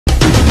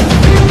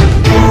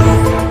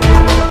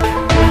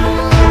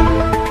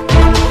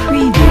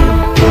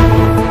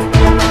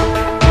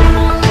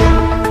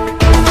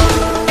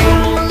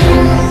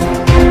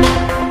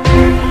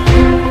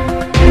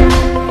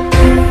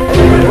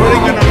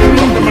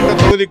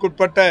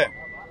தொகுதிக்குட்பட்ட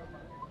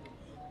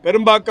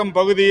பெரும்பாக்கம்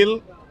பகுதியில்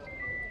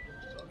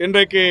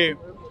இன்றைக்கு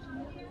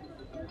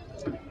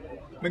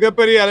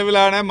மிகப்பெரிய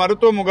அளவிலான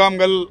மருத்துவ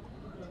முகாம்கள்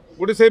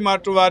குடிசை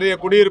மாற்று வாரிய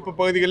குடியிருப்பு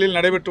பகுதிகளில்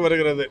நடைபெற்று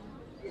வருகிறது.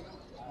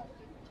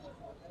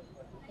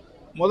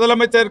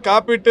 முதலமைச்சர்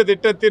காப்பீட்டு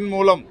திட்டத்தின்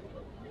மூலம்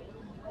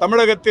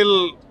தமிழகத்தில்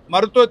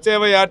மருத்துவ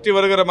சேவை ஆற்றி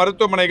வருகிற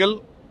மருத்துவமனைகள்,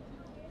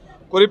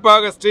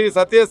 குறிப்பாக ஸ்ரீ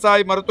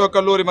சத்யசாய் மருத்துவக்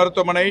கல்லூரி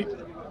மருத்துவமனை,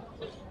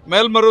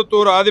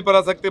 மேல்மருவத்தூர்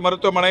ஆதிபராசக்தி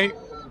மருத்துவமனை,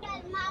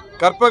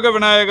 கற்பக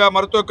விநாயகா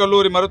மருத்துவக்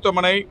கல்லூரி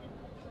மருத்துவமனை,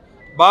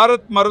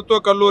 பாரத்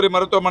மருத்துவக் கல்லூரி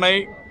மருத்துவமனை,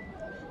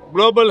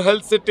 குளோபல்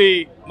ஹெல்த் சிட்டி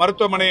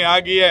மருத்துவமனை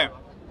ஆகிய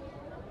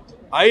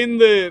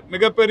 5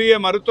 மிகப்பெரிய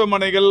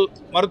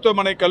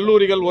மருத்துவமனை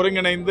கல்லூரிகள்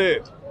ஒருங்கிணைந்து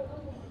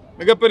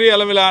மிகப்பெரிய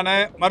அளவிலான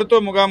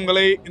மருத்துவ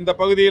முகாம்களை இந்த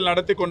பகுதியில்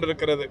நடத்தி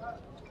கொண்டிருக்கிறது.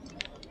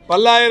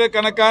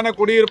 பல்லாயிரக்கணக்கான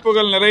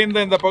குடியிருப்புகள் நிறைந்த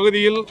இந்த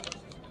பகுதியில்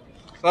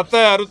இரத்த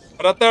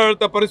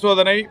அழுத்த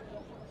பரிசோதனை,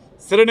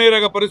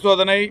 சிறுநீரக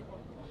பரிசோதனை,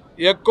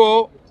 எக்கோ,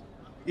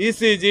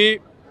 இசிஜி,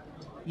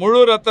 முழு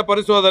இரத்த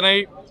பரிசோதனை,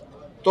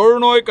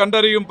 தொழுநோய்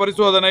கண்டறியும்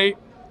பரிசோதனை,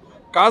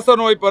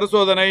 காசநோய்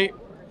பரிசோதனை,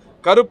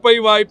 கருப்பை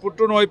வாய்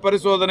புற்றுநோய்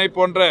பரிசோதனை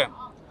போன்ற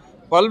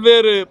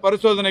பல்வேறு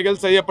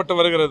பரிசோதனைகள் செய்யப்பட்டு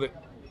வருகிறது.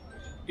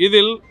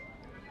 இதில்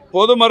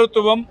பொது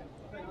மருத்துவம்,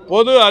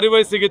 பொது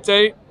அறுவை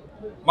சிகிச்சை,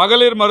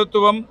 மகளிர்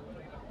மருத்துவம்,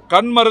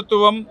 கண்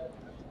மருத்துவம்,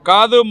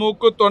 காது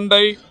மூக்கு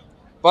தொண்டை,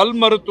 பல்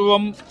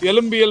மருத்துவம்,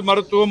 எலும்பியல்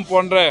மருத்துவம்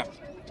போன்ற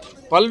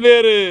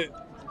பல்வேறு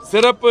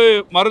சிறப்பு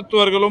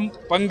மருத்துவர்களும்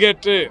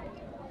பங்கேற்று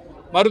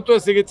மருத்துவ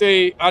சிகிச்சை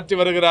ஆற்றி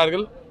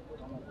வருகிறார்கள்.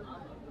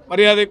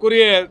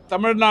 மரியாதைக்குரிய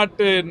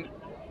தமிழ்நாட்டின்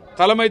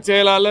தலைமைச்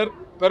செயலாளர்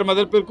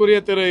பெருமதிப்பிற்குரிய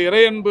திரு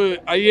இறையன்பு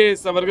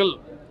IAS அவர்கள்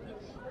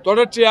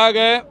தொடர்ச்சியாக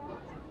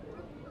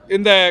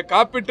இந்த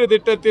காப்பீட்டு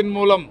திட்டத்தின்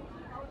மூலம்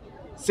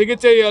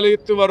சிகிச்சை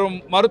அளித்து வரும்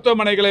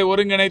மருத்துவமனைகளை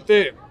ஒருங்கிணைத்து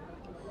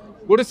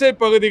குடிசை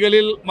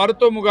பகுதிகளில்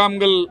மருத்துவ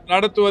முகாம்கள்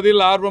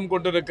நடத்துவதில் ஆர்வம்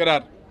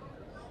கொண்டிருக்கிறார்.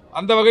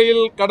 அந்த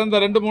வகையில் கடந்த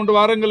 2-3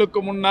 வாரங்களுக்கு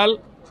முன்னால்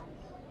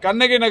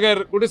கண்ணகி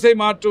நகர் குடிசை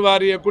மாற்று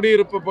வாரிய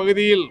குடியிருப்பு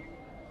பகுதியில்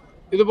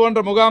இதுபோன்ற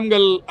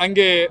முகாம்கள்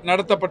அங்கே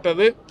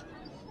நடத்தப்பட்டது.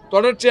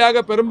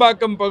 தொடர்ச்சியாக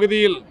பெரும்பாக்கம்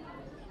பகுதியில்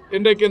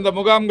இன்றைக்கு இந்த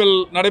முகாம்கள்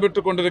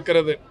நடைபெற்று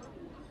கொண்டிருக்கிறது.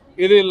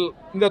 இதில்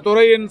இந்த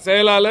துறையின்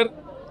செயலாளர்,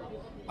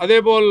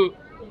 அதேபோல்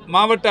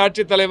மாவட்ட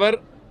ஆட்சித்தலைவர்,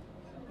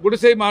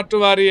 குடிசை மாற்று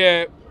வாரிய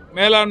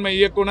மேலாண்மை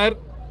இயக்குனர்,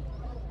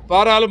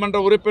 பாராளுமன்ற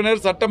உறுப்பினர்,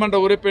 சட்டமன்ற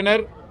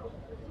உறுப்பினர்,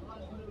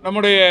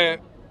 நம்முடைய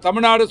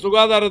தமிழ்நாடு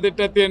சுகாதார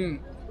திட்டத்தின்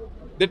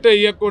திட்ட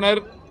இயக்குனர்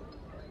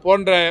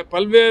போன்ற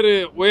பல்வேறு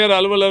உயர்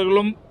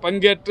அலுவலர்களும்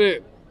பங்கேற்று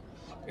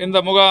இந்த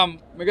முகாம்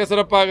மிக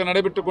சிறப்பாக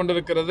நடைபெற்று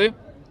கொண்டிருக்கிறது.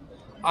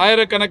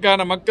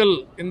 ஆயிரக்கணக்கான மக்கள்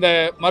இந்த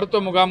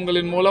மருத்துவ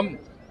முகாம்களின் மூலம்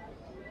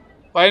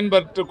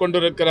பயன்பெற்று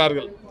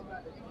கொண்டிருக்கிறார்கள்.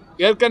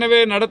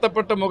 ஏற்கனவே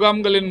நடத்தப்பட்ட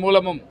முகாம்களின்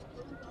மூலமும்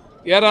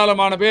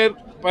ஏராளமான பேர்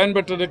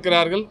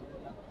பயன்பெற்றிருக்கிறார்கள்.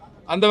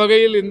 அந்த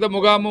வகையில் இந்த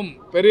முகாமும்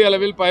பெரிய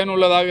அளவில்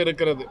பயனுள்ளதாக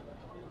இருக்கிறது.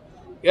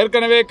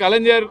 ஏற்கனவே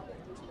கலைஞர்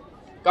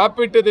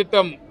காப்பீட்டு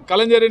திட்டம்,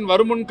 கலைஞரின்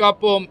வருமுன்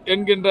காப்போம்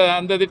என்கின்ற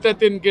அந்த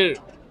திட்டத்தின் கீழ்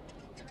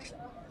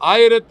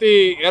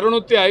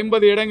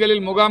 1250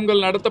 இடங்களில்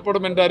முகாம்கள்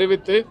நடத்தப்படும் என்று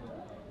அறிவித்து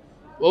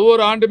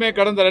ஒவ்வொரு ஆண்டுமே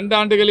கடந்த 2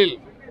 ஆண்டுகளில்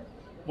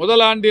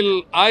முதல் ஆண்டில்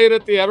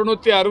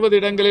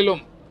 1260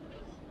 இடங்களிலும்,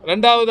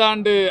 2வது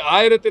ஆண்டு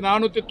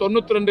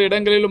 1492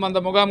 இடங்களிலும் அந்த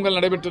முகாம்கள்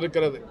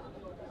நடைபெற்றிருக்கிறது.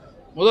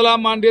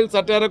 முதலாம் ஆண்டில்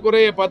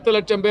சற்றேறக்குறைய 10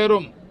 லட்சம்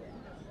பேரும்,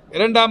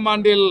 2ஆம்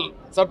ஆண்டில்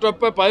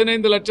சற்றொப்ப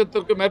 15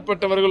 லட்சத்திற்கும்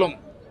மேற்பட்டவர்களும்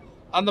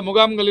அந்த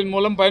முகாம்களின்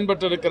மூலம்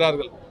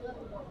பயன்பெற்றிருக்கிறார்கள்.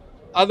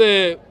 அது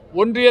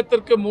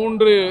ஒன்றியத்திற்கு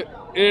 3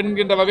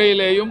 என்கின்ற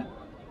வகையிலேயும்,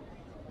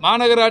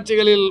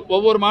 மாநகராட்சிகளில்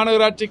ஒவ்வொரு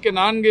மாநகராட்சிக்கு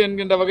 4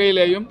 என்கின்ற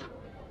வகையிலேயும்,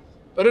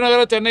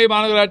 பெருநகர சென்னை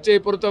மாநகராட்சியை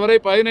பொறுத்தவரை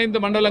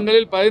 15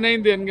 மண்டலங்களில்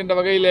 15 என்கின்ற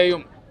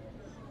வகையிலேயும்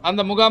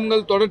அந்த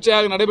முகாம்கள்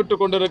தொடர்ச்சியாக நடைபெற்று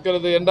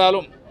கொண்டிருக்கிறது.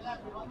 என்றாலும்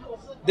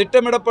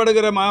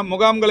திட்டமிடப்படுகிற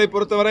முகாம்களை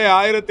பொறுத்தவரை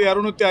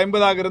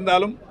 1650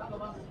 இருந்தாலும்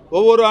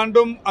ஒவ்வொரு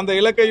ஆண்டும் அந்த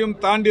இலக்கையும்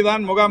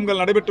தாண்டிதான்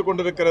முகாம்கள் நடைபெற்று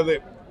கொண்டிருக்கிறது.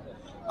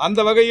 அந்த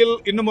வகையில்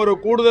இன்னும் ஒரு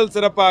கூடுதல்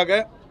சிறப்பாக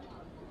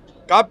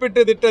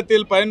காப்பீட்டு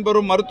திட்டத்தில்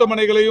பயன்பெறும்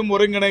மருத்துவமனைகளையும்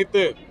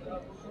ஒருங்கிணைத்து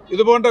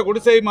இதுபோன்ற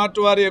குடிசை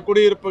மாற்று வாரிய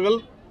குடியிருப்புகள்,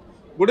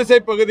 குடிசை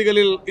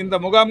பகுதிகளில் இந்த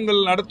முகாம்கள்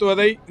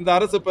நடத்துவதை இந்த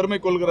அரசு பெருமை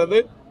கொள்கிறது.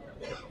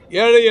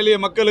 ஏழை எளிய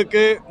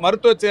மக்களுக்கு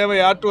மருத்துவ சேவை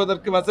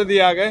ஆற்றுவதற்கு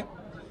வசதியாக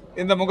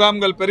இந்த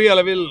முகாம்கள் பெரிய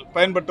அளவில்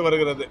பயன்பட்டு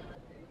வருகிறது.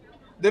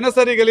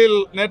 தினசரிகளில்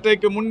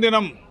நேற்றைக்கு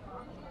முன்தினம்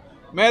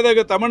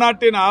மேதகு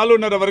தமிழ்நாட்டின்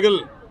ஆளுநர் அவர்கள்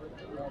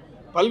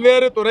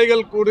பல்வேறு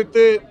துறைகள்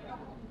குறித்து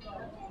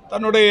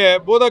தன்னுடைய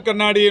பூத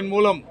கண்ணாடியின்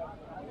மூலம்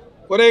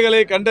குறைகளை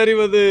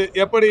கண்டறிவது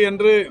எப்படி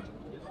என்று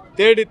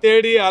தேடி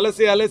தேடி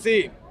அலசி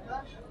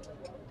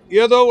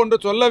ஏதோ ஒன்று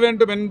சொல்ல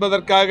வேண்டும்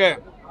என்பதற்காக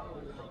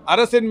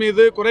அரசின்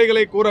மீது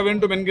குறைகளை கூற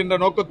வேண்டும் என்கின்ற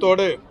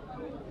நோக்கத்தோடு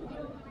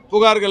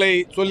புகார்களை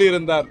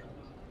சொல்லியிருந்தார்.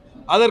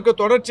 அதற்கு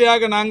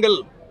தொடர்ச்சியாக நாங்கள்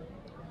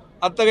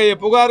அத்தகைய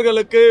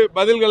புகார்களுக்கு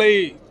பதில்களை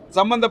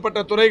சம்பந்தப்பட்ட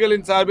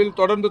துறைகளின் சார்பில்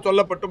தொடர்ந்து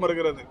சொல்லப்பட்டு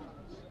வருகிறது.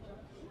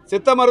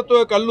 சித்த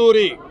மருத்துவ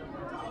கல்லூரி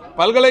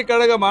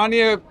பல்கலைக்கழக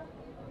மானிய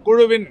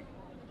குழுவின்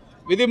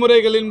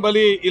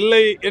விதிமுறைகளின்படி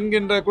இல்லை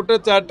என்கின்ற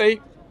குற்றச்சாட்டை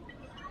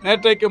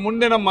நேற்றைக்கு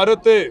முன்தினம்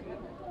மறுத்து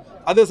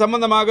அது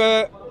சம்பந்தமாக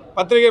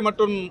பத்திரிகை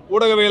மற்றும்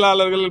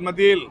ஊடகவியலாளர்கள்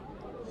மத்தியில்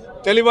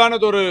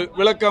தெளிவானதொரு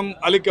விளக்கம்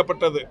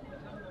அளிக்கப்பட்டது.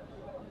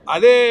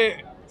 அதே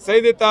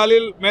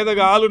செய்தித்தாளில் மேதக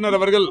ஆளுநர்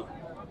அவர்கள்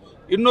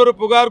இன்னொரு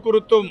புகார்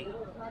குறித்தும்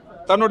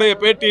தன்னுடைய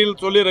பேட்டியில்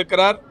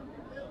சொல்லியிருக்கிறார்.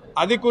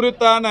 அது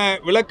குறித்தான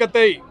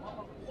விளக்கத்தை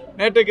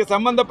நேற்றைக்கு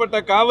சம்பந்தப்பட்ட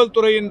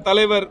காவல்துறையின்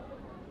தலைவர்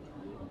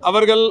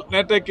அவர்கள்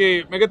நேற்றைக்கு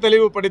மிக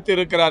தெளிவுபடுத்தி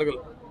இருக்கிறார்கள்.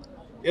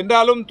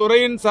 என்றாலும்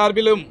துறையின்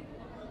சார்பிலும்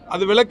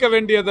அது விளக்க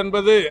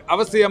வேண்டியதென்பது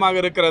அவசியமாக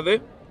இருக்கிறது.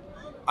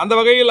 அந்த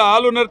வகையில்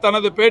ஆளுநர்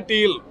தனது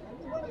பேட்டியில்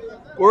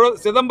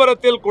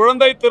சிதம்பரத்தில்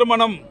குழந்தை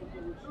திருமணம்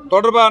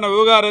தொடர்பான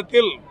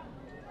விவகாரத்தில்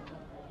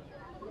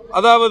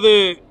அதாவது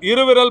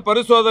இருவிரல்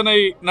பரிசோதனை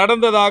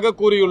நடந்ததாக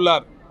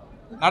கூறியுள்ளார்.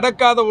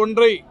 நடக்காத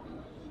ஒன்றை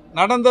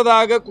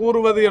நடந்ததாக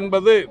கூறுவது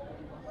என்பது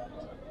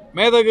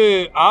மேதகு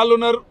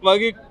ஆளுநர்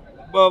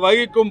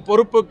வகிக்கும்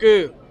பொறுப்புக்கு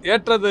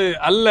ஏற்றது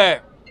அல்ல.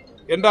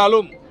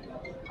 என்றாலும்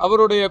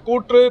அவருடைய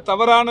கூற்று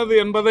தவறானது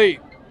என்பதை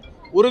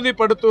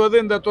உறுதிப்படுத்துவது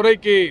இந்த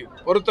துறைக்கு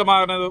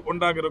பொருத்தமானது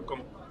ஒன்றாக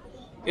இருக்கும்.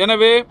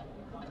 எனவே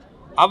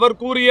அவர்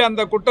கூறிய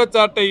அந்த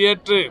குற்றச்சாட்டை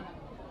ஏற்று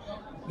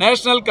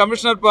national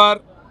commissioner for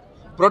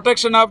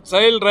protection of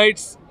child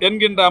rights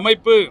என்கின்ற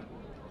அமைப்பு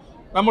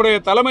நம்முடைய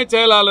தலைமைச்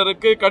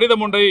செயலாளருக்கு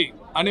கடிதம் ஒன்றை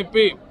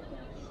அனுப்பி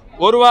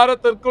ஒரு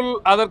வாரத்திற்குள்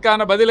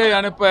அதற்கான பதிலை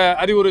அனுப்ப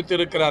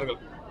அறிவுறுத்தியிருக்கிறார்கள்.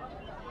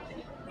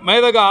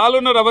 மேதக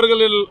ஆளுநர்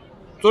அவர்களில்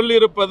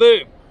சொல்லியிருப்பது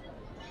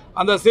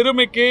அந்த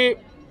சிறுமிக்கு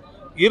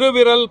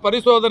இருவிரல்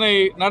பரிசோதனை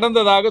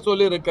நடந்ததாக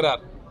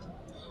சொல்லியிருக்கிறார்.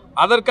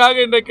 அதற்காக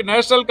இன்றைக்கு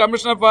national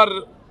commissioner for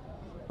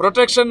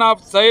protection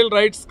of child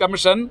rights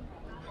commission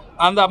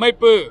அந்த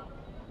அமைப்பு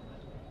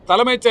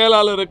தலைமைச்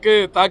செயலாளருக்கு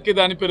தாக்கீது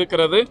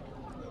அனுப்பியிருக்கிறது.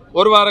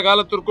 ஒரு வார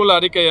காலத்திற்குள்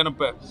அறிக்கை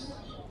அனுப்ப.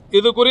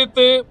 இது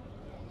குறித்து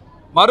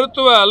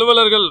மருத்துவ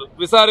அலுவலர்கள்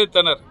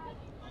விசாரித்தனர்.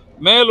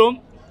 மேலும்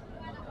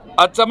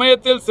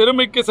அச்சமயத்தில்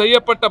சிறுமிக்கு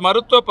செய்யப்பட்ட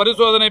மருத்துவ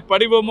பரிசோதனை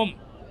படிவமும்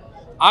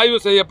ஆய்வு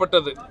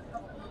செய்யப்பட்டது.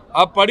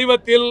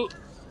 அப்படிவத்தில்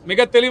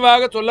மிக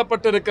தெளிவாக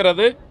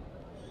சொல்லப்பட்டிருக்கிறது,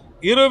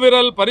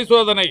 இருவிரல்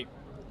பரிசோதனை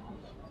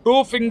 2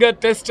 finger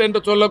டெஸ்ட் என்று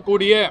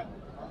சொல்லக்கூடிய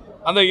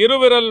அந்த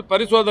இருவிரல்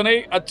பரிசோதனை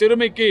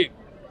அச்சிறுமிக்கு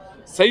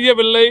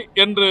செய்யவில்லை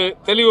என்று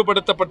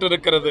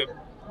தெளிவுபடுத்தப்பட்டிருக்கிறது.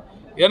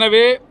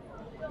 எனவே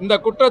இந்த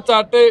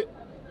குற்றச்சாட்டு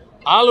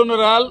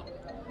ஆளுநரால்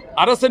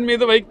அரசின்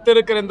மீது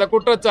வைத்திருக்கிற இந்த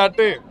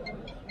குற்றச்சாட்டு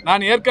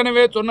நான்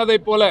ஏற்கனவே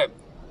சொன்னதைப் போல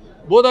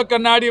பூத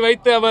கண்ணாடி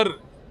வைத்து அவர்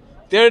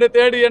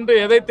தேடு என்று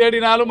எதை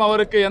தேடினாலும்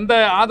அவருக்கு எந்த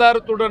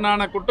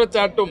ஆதாரத்துடனான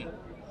குற்றச்சாட்டும்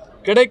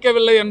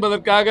கிடைக்கவில்லை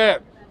என்பதற்காக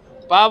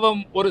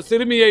பாவம் ஒரு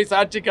சிறுமியை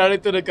சாட்சிக்கு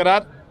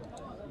அழைத்திருக்கிறார்.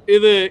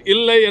 இது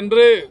இல்லை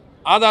என்று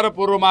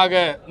ஆதாரபூர்வமாக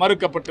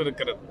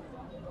மறுக்கப்பட்டிருக்கிறது.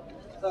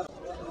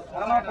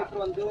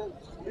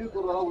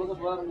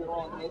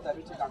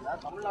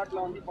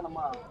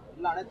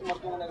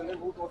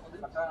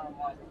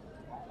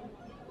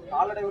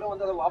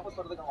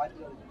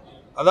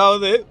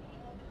 அதாவது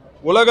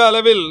உலக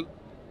அளவில்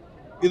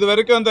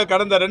இதுவரைக்கும் அந்த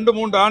கடந்த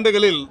 2-3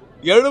 ஆண்டுகளில்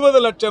 70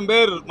 லட்சம்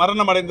பேர்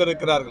மரணம்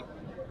அடைந்திருக்கிறார்கள்.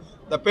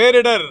 இந்த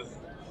பேரிடர்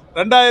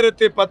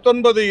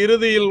 2019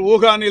 இறுதியில்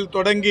ஊகானில்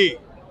தொடங்கி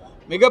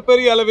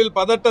மிகப்பெரிய அளவில்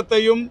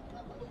பதட்டத்தையும்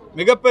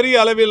மிகப்பெரிய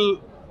அளவில்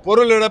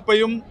பொருள்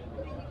இழப்பையும்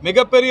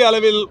மிகப்பெரிய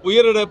அளவில்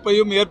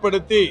உயிரிழப்பையும்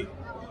ஏற்படுத்தி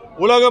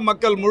உலக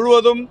மக்கள்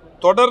முழுவதும்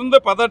தொடர்ந்து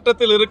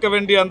பதட்டத்தில் இருக்க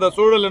வேண்டிய அந்த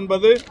சூழல்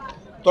என்பது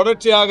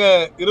தொடர்ச்சியாக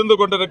இருந்து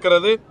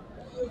கொண்டிருக்கிறது.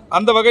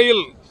 அந்த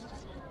வகையில்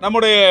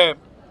நம்முடைய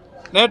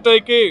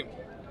நேற்றைக்கு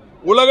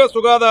உலக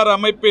சுகாதார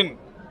அமைப்பின்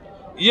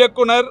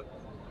இயக்குனர்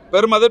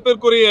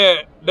பெருமதிப்பிற்குரிய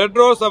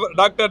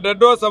டாக்டர்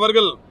டெட்ரோஸ்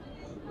அவர்கள்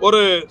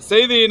ஒரு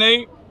செய்தியினை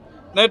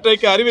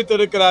நேற்றைக்கு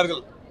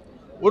அறிவித்திருக்கிறார்கள்.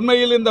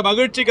 உண்மையில் இந்த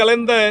மகிழ்ச்சி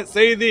கலந்த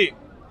செய்தி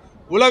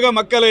உலக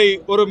மக்களை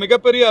ஒரு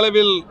மிகப்பெரிய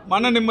அளவில்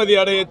மன நிம்மதி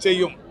அடைய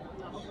செய்யும்.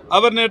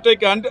 அவர்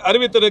நேற்றைக்கு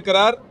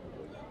அறிவித்திருக்கிறார்.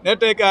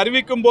 நேற்றைக்கு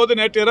அறிவிக்கும் போது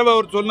நேற்று இரவு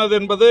அவர் சொன்னது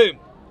என்பது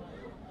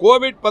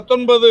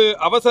கோவிட்-19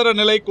 அவசர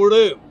நிலை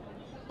குழு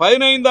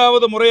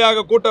 15வது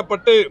முறையாக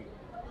கூட்டப்பட்டு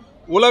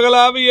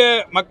உலகளாவிய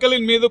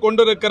மக்களின் மீது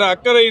கொண்டிருக்கிற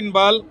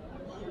அக்கறையின்பால்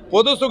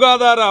பொது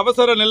சுகாதார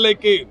அவசர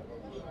நிலைக்கு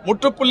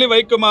முற்றுப்புள்ளி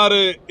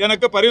வைக்குமாறு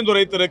எனக்கு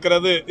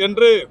பரிந்துரைத்திருக்கிறது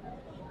என்று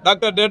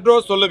டாக்டர்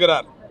டெட்ரோஸ்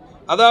சொல்லுகிறார்.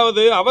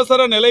 அதாவது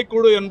அவசர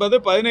நிலைக்குழு என்பது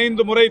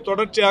 15 முறை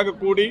தொடர்ச்சியாக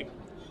கூடி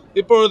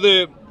இப்பொழுது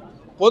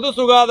பொது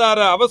சுகாதார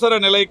அவசர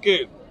நிலைக்கு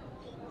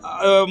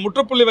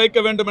முற்றுப்புள்ளி வைக்க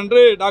வேண்டும்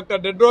என்று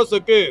டாக்டர்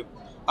டெட்ரோஸுக்கு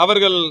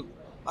அவர்கள்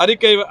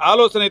அறிக்கை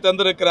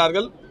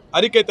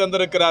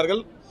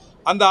தந்திருக்கிறார்கள்.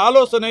 அந்த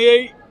ஆலோசனையை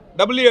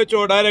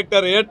WHO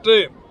டைரக்டர் ஏற்று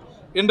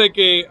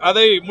இன்றைக்கு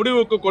அதை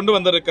முடிவுக்கு கொண்டு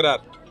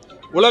வந்திருக்கிறார்.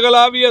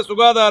 உலகளாவிய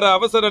சுகாதார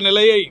அவசர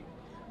நிலையை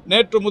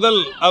நேற்று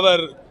முதல்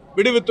அவர்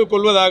விடுவித்துக்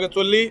கொள்வதாக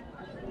சொல்லி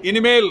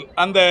இனிமேல்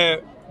அந்த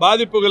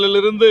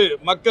பாதிப்புகளிலிருந்து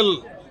மக்கள்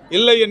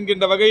இல்லை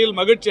என்கின்ற வகையில்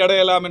மகிழ்ச்சி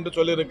அடையலாம் என்று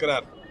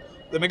சொல்லியிருக்கிறார்.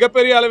 இது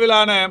மிகப்பெரிய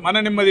அளவிலான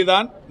மன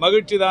நிம்மதிதான்,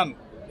 மகிழ்ச்சி தான்.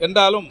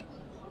 என்றாலும்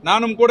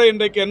நானும் கூட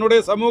இன்றைக்கு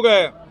என்னுடைய சமூக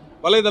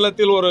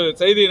வலைதளத்தில் ஒரு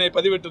செய்தியினை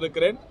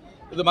பதிவிட்டிருக்கிறேன்.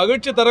 இது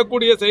மகிழ்ச்சி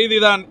தரக்கூடிய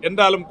செய்திதான்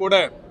என்றாலும் கூட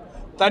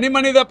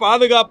தனிமனித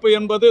பாதுகாப்பு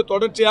என்பது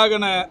தொடர்ச்சியாக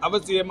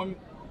அவசியம்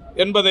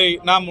என்பதை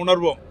நாம்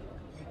உணர்வோம்.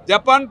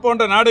 ஜப்பான்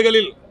போன்ற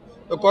நாடுகளில்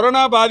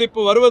கொரோனா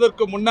பாதிப்பு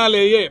வருவதற்கு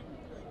முன்னாலேயே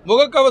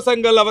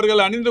முகக்கவசங்கள்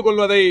அவர்கள் அணிந்து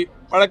கொள்வதை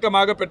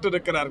வழக்கமாக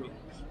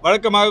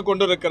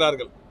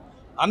கொண்டிருக்கிறார்கள்.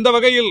 அந்த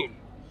வகையில்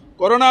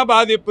கொரோனா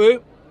பாதிப்பு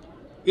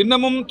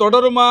இன்னமும்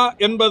தொடருமா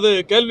என்பது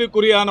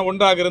கேள்விக்குறியான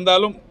ஒன்றாக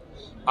இருந்தாலும்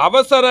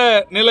அவசர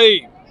நிலை,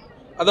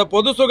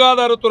 பொது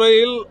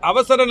சுகாதாரத்துறையில்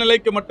அவசர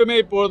நிலைக்கு மட்டுமே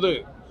இப்போது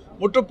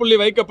முற்றுப்புள்ளி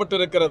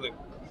வைக்கப்பட்டிருக்கிறது.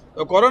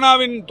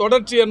 கொரோனாவின்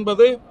தொடர்ச்சி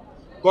என்பது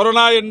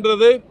கொரோனா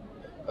என்றது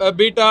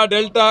பீட்டா,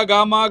 டெல்டா,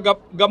 காமா,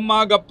 கம்மா,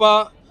 கப்பா,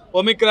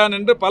 ஒமிக்ரான்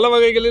என்று பல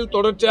வகைகளில்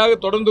தொடர்ச்சியாக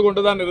தொடர்ந்து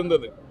கொண்டுதான்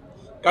இருந்தது.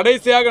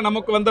 கடைசியாக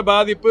நமக்கு வந்த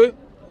பாதிப்பு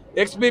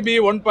XBB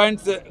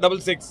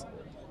 1.66.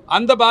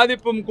 அந்த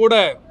பாதிப்பும் கூட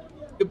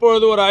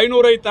இப்பொழுது ஒரு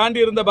 500ஐ தாண்டி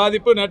இருந்த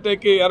பாதிப்பு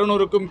நேற்றைக்கு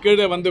 200க்கும்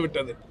கீழே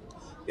வந்துவிட்டது.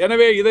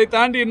 எனவே இதை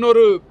தாண்டி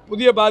இன்னொரு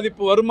புதிய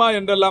பாதிப்பு வருமா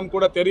என்றெல்லாம்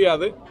கூட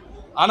தெரியாது.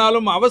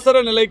 ஆனாலும் அவசர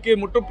நிலைக்கு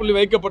முற்றுப்புள்ளி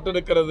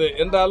வைக்கப்பட்டிருக்கிறது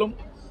என்றாலும்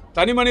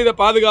தனிமனித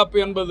பாதுகாப்பு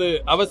என்பது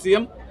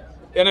அவசியம்.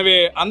 எனவே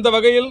அந்த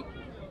வகையில்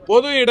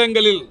பொது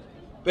இடங்களில்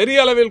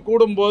பெரிய அளவில்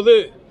கூடும்போது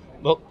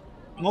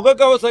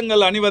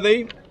முகக்கவசங்கள் அணிவதை,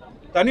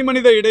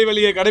 தனிமனித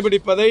இடைவெளியை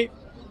கடைபிடிப்பதை,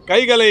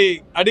 கைகளை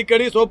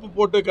அடிக்கடி சோப்பு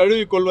போட்டு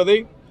கழுவிக்கொள்வதை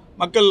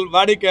மக்கள்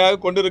வாடிக்கையாக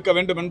கொண்டிருக்க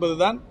வேண்டும்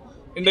என்பதுதான்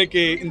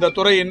இன்றைக்கு இந்த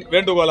துறையின்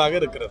வேண்டுகோளாக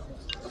இருக்கிறது.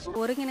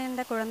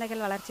 ஒருங்கிணைந்த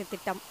குழந்தைகள் வளர்ச்சி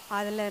திட்டம்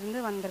அதிலிருந்து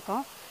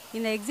வந்திருக்கோம்.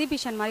 இந்த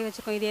எக்ஸிபிஷன் மாதிரி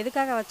வச்சுருக்கோம். இது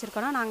எதுக்காக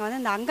வச்சுருக்கோன்னா, நாங்கள்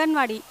வந்து இந்த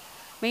அங்கன்வாடி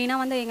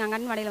மெயினாக வந்து எங்கள்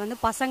அங்கன்வாடியில் வந்து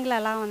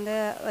பசங்களெல்லாம் வந்து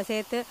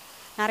சேர்த்து,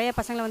 நிறைய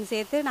பசங்களை வந்து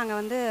சேர்த்து நாங்கள்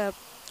வந்து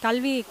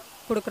கல்வி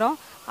கொடுக்குறோம்.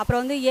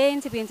 அப்புறம் வந்து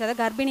ஏஎன்சிபிஎன்ஸ்,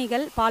 அதாவது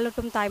கர்ப்பிணிகள்,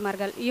 பாலூட்டும்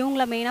தாய்மார்கள்,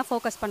 இவங்கள மெயினாக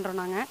ஃபோக்கஸ்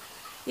பண்ணுறோம். நாங்கள்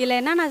இதில்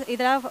என்னென்ன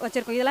இதெல்லாம்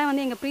வச்சுருக்கோம். இதெல்லாம்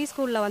வந்து எங்கள் ப்ரீ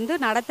ஸ்கூலில் வந்து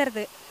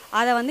நடத்துறது,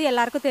 அதை வந்து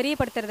எல்லாருக்கும்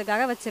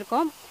தெரியப்படுத்துறதுக்காக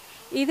வச்சுருக்கோம்.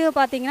 இது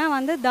பார்த்திங்கன்னா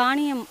வந்து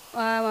தானியம்,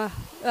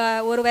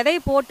 ஒரு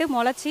விதையை போட்டு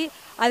முளைச்சி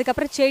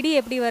அதுக்கப்புறம் செடி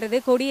எப்படி வருது,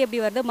 கொடி எப்படி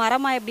வருது,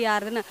 மரமாக எப்படி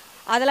ஆறுதுன்னு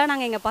அதெல்லாம்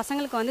நாங்கள் எங்கள்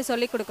பசங்களுக்கு வந்து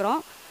சொல்லிக்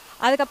கொடுக்குறோம்.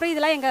 அதுக்கப்புறம்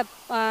இதெல்லாம்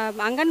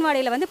எங்கள்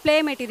அங்கன்வாடியில் வந்து ப்ளே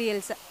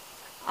மெட்டீரியல்ஸ்,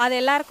 அது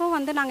எல்லாருக்கும்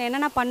வந்து நாங்கள்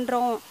என்னென்ன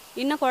பண்ணுறோம்,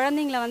 இன்னும்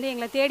குழந்தைங்கள வந்து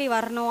எங்களை தேடி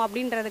வரணும்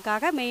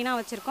அப்படின்றதுக்காக மெயினாக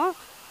வச்சுருக்கோம்.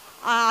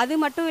 அது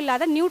மட்டும்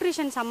இல்லாத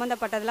நியூட்ரிஷன்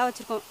சம்மந்தப்பட்டதெல்லாம்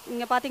வச்சுருக்கோம்.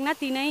 இங்கே பார்த்திங்கன்னா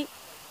திணை,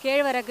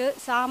 கேழ்வரகு,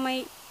 சாமை,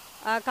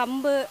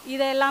 கம்பு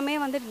இது எல்லாமே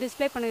வந்து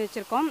டிஸ்பிளே பண்ணி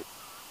வச்சுருக்கோம்.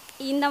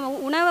 இந்த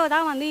உணவை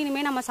தான் வந்து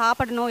இனிமேல் நம்ம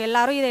சாப்பிடணும்,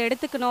 எல்லோரும் இதை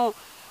எடுத்துக்கணும்,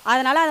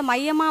 அதனால் அதை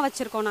மையமாக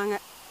வச்சுருக்கோம்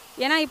நாங்கள்.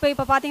 ஏன்னா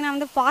இப்போ பார்த்திங்கன்னா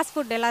வந்து ஃபாஸ்ட்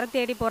ஃபுட் எல்லோரும்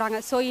தேடி போகிறாங்க.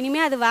 ஸோ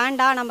இனிமேல் அது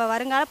வேண்டாம், நம்ம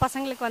வருங்கால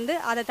பசங்களுக்கு வந்து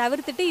அதை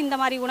தவிர்த்துட்டு இந்த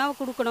மாதிரி உணவு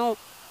கொடுக்கணும்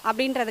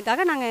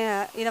அப்படின்றதுக்காக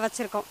நாங்கள் இதை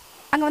வச்சுருக்கோம்.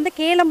 நாங்கள் வந்து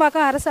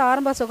கேளம்பாக்கம் அரசு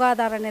ஆரம்ப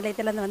சுகாதார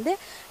நிலையத்திலேருந்து வந்து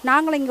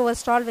நாங்களும் இங்கே ஒரு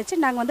ஸ்டால் வச்சு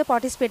நாங்கள் வந்து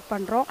பார்ட்டிசிபேட்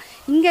பண்ணுறோம்.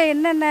 இங்கே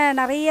என்னென்ன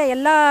நிறைய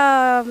எல்லா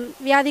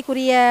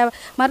வியாதிக்குரிய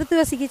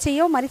மருத்துவ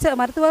சிகிச்சையும்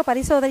மருத்துவ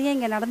பரிசோதனையும்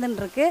இங்கே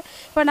நடந்துட்டுருக்கு.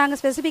 இப்போ நாங்கள்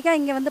ஸ்பெசிஃபிக்காக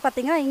இங்கே வந்து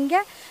பார்த்திங்கன்னா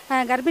இங்கே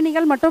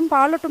கர்ப்பிணிகள் மற்றும்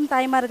பாலூட்டும்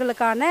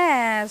தாய்மார்களுக்கான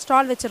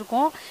ஸ்டால்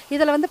வச்சுருக்கோம்.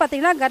 இதில் வந்து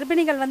பார்த்திங்கன்னா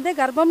கர்ப்பிணிகள் வந்து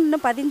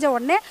கர்ப்பம்னு பதிஞ்ச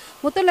உடனே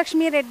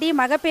முத்துலட்சுமி ரெட்டி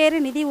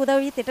மகப்பேறு நிதி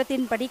உதவி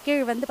திட்டத்தின்படி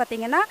கீழ் வந்து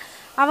பார்த்திங்கன்னா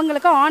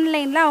அவங்களுக்கு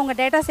ஆன்லைனில் அவங்க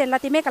டேட்டாஸ்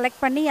எல்லாத்தையுமே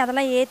கலெக்ட் பண்ணி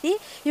அதெல்லாம் ஏற்றி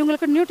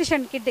இவங்களுக்கு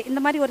நியூட்ரிஷன் கிட்டு, இந்த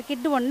மாதிரி ஒரு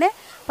கிட்டு ஒன்று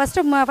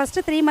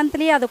ஃபஸ்ட்டு 3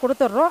 மந்த்லேயே அது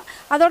கொடுத்துட்றோம்.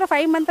 அதோட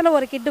 5 மந்தில்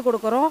ஒரு கிட்டு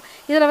கொடுக்குறோம்.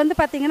 இதில் வந்து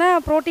பார்த்திங்கன்னா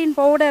ப்ரோட்டீன்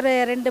பவுடர்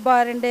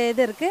 2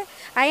 இது இருக்குது,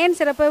 அயன்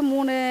சிறப்பு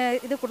 3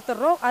 இது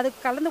கொடுத்துட்றோம். அது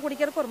கலந்து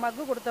குடிக்கிறதுக்கு ஒரு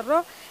மக்கு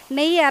கொடுத்துட்றோம்.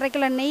 நெய் 1/2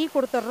 கிலோ நெய்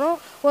கொடுத்துட்றோம்.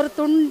 ஒரு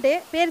துண்டு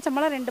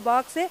பேரிச்சம்பழம் 2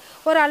 பாக்ஸு,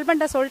 ஒரு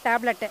அல்பண்டசோல்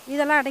டேப்லெட்டு,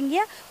 இதெல்லாம்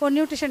அடங்கிய ஒரு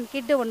நியூட்ரிஷன்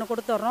கிட்டு ஒன்று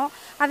கொடுத்துட்றோம்.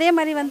 அதே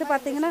மாதிரி வந்து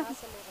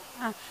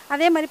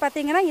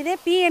பார்த்திங்கன்னா இதே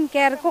PN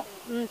கேருக்கும்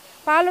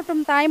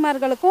பாலூட்டும்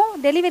தாய்மார்களுக்கும்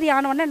டெலிவரி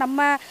ஆனவுடனே நம்ம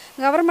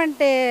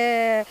கவர்மெண்ட்டு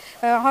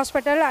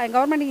ஹாஸ்பிட்டல்,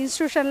 கவர்மெண்ட்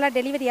இன்ஸ்டியூஷனில்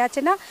டெலிவரி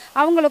ஆச்சுன்னா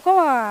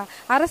அவங்களுக்கும்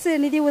அரசு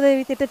நிதி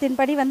உதவி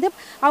திட்டத்தின்படி வந்து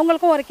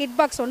அவங்களுக்கும் ஒரு கிட்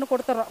பாக்ஸ் ஒன்று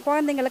கொடுத்துட்றோம்.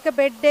 குழந்தைங்களுக்கு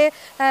பெட்டு,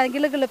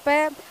 கிளுகிழுப்பை,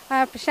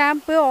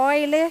 ஷாம்பு,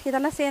 ஆயிலு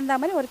இதெல்லாம் சேர்ந்த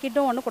மாதிரி ஒரு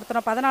கிட்டும் ஒன்று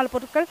கொடுத்துறோம். 14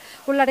 பொருட்கள்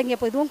உள்ளடங்கிய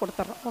இதுவும்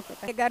கொடுத்துட்றோம்.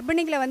 ஓகே,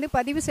 கர்ப்பிணிகளை வந்து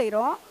பதிவு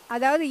செய்கிறோம்.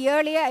 அதாவது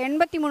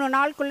 83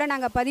 நாளுக்குள்ளே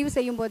நாங்கள் பதிவு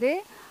செய்யும்போது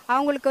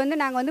அவங்களுக்கு வந்து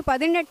நாங்கள் வந்து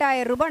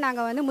 18,000 ரூபாய்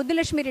நாங்கள் வந்து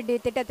முத்துலட்சுமி ரெட்டி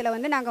திட்டத்தில்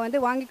வந்து நாங்கள் வந்து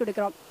வாங்கி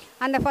கொடுக்குறோம்.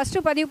 அந்த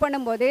ஃபஸ்ட்டு பதிவு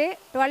பண்ணும்போது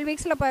 12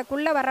 வீக்ஸில்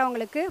குள்ளே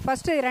வர்றவங்களுக்கு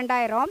ஃபஸ்ட்டு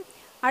 2,000,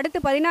 அடுத்து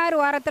 16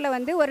 வாரத்தில்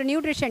வந்து ஒரு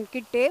நியூட்ரிஷன்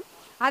கிட்டு,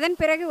 அதன்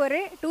பிறகு ஒரு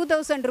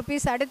 2,000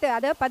 ருபீஸ், அடுத்து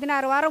அதை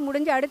 16 வாரம்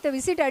முடிஞ்சு அடுத்த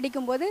விசிட்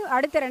அடிக்கும்போது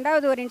அடுத்த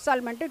 2வது ஒரு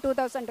இன்ஸ்டால்மெண்ட்டு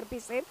 2,000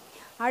 ருபீஸு,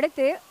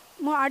 அடுத்து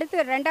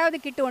 2வது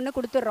கிட்டு ஒன்று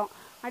கொடுத்துட்றோம்.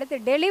 அடுத்து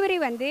டெலிவரி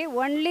வந்து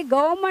ஒன்லி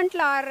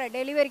கவர்மெண்ட்டில் ஆடுற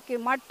டெலிவரிக்கு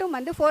மட்டும்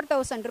வந்து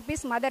 4,000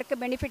 ருபீஸ் மதருக்கு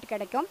பெனிஃபிட்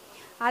கிடைக்கும்.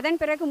 அதன்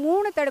பிறகு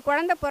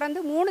குழந்தை பிறந்து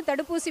 3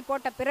 தடுப்பூசி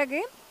போட்ட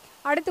பிறகு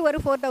அடுத்து ஒரு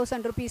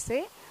 4,000 ருபீஸு.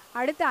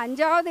 அடுத்து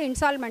 5வது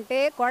இன்ஸ்டால்மெண்ட்டு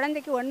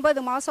குழந்தைக்கு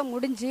 9 மாதம்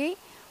முடிஞ்சு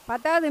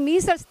 10வது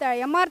மீசல்ஸ்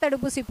MR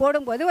தடுப்பூசி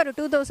போடும்போது ஒரு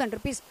 2,000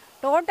 ருபீஸ்.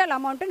 டோட்டல்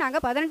அமௌண்ட்டு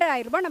நாங்கள்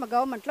 18,000 ரூபாய் நம்ம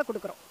கவர்மெண்ட்டில்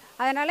கொடுக்குறோம்.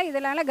 அதனால்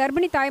இதனால்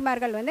கர்ப்பிணி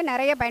தாய்மார்கள் வந்து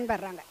நிறைய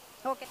பயன்படுறாங்க.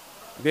 ஓகே,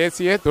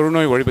 தேசிய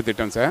தொழுநோய் ஒழிப்பு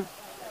திட்டம் சார்.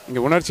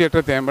 இங்கே உணர்ச்சியற்ற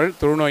தேம்பல்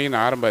தொழுநோயின்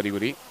ஆரம்ப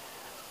அறிகுறி.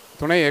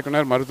 துணை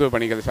இயக்குனர் மருத்துவ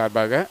பணிகள்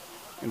சார்பாக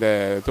இந்த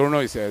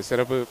தொழுநோய்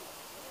சிறப்பு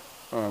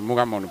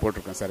முகாம் ஒன்று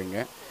போட்டிருக்கோம் சார்.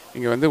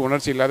 இங்கே வந்து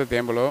உணர்ச்சி இல்லாத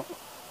தேம்பலோ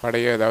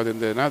படையோ ஏதாவது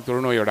இருந்ததுன்னா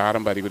தொழுநோயோட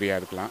ஆரம்ப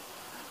அறிகுறியாக இருக்கலாம்.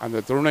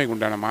 அந்த தொழுநோய்க்கு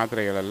உண்டான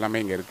மாத்திரைகள்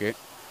எல்லாமே இங்கே இருக்குது.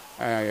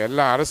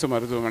 எல்லா அரசு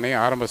மருத்துவமனை,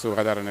 ஆரம்ப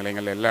சுகாதார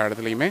நிலையங்கள் எல்லா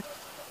இடத்துலையுமே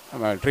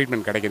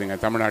ட்ரீட்மெண்ட் கிடைக்குதுங்க.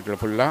 தமிழ்நாட்டில்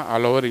ஃபுல்லாக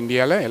ஆல் ஓவர்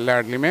இந்தியாவில் எல்லா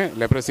இடத்துலையுமே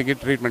லெப்ரசிக்கு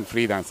ட்ரீட்மெண்ட்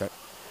ஃப்ரீ தான் சார்.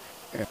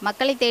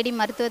 மக்களை தேடி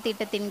மருத்துவ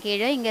திட்டத்தின்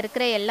கீழே இங்கே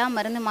இருக்கிற எல்லா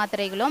மருந்து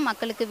மாத்திரைகளும்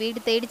மக்களுக்கு வீடு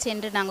தேடி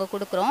சென்று நாங்கள்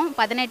கொடுக்குறோம்.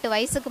 18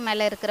 வயசுக்கு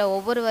மேலே இருக்கிற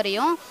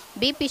ஒவ்வொருவரையும்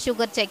பிபி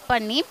சுகர் செக்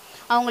பண்ணி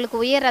அவங்களுக்கு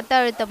உயர் ரத்த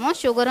அழுத்தமும்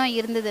சுகரும்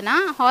இருந்ததுன்னா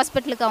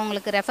ஹாஸ்பிட்டலுக்கு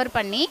அவங்களுக்கு ரெஃபர்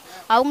பண்ணி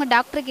அவங்க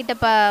டாக்டர்கிட்ட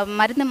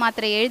மருந்து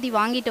மாத்திரை எழுதி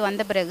வாங்கிட்டு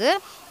வந்த பிறகு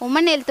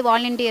உமன் ஹெல்த்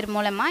வாலண்டியர்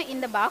மூலமாக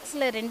இந்த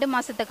பாக்ஸில் 2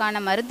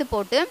 மாதத்துக்கான மருந்து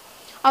போட்டு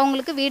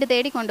அவங்களுக்கு வீடு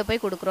தேடி கொண்டு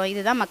போய் கொடுக்குறோம்.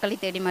 இதுதான் மக்களை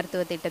தேடி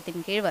மருத்துவ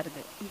திட்டத்தின் கீழ்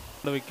வருது.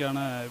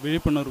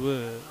 விழிப்புணர்வு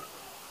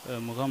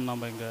முகாம்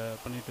நாம் இங்கே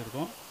பண்ணிகிட்டு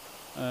இருக்கோம்.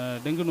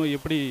 டெங்கு நோய்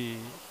எப்படி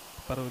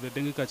பரவுது,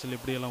 டெங்கு காய்ச்சல்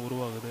எப்படியெல்லாம்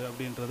உருவாகுது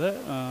அப்படின்றத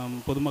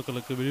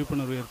பொதுமக்களுக்கு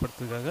விழிப்புணர்வு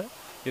ஏற்படுத்துறதுக்காக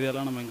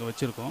இதெல்லாம் நம்ம இங்கே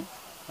வச்சுருக்கோம்.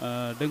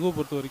 டெங்குவை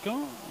பொறுத்த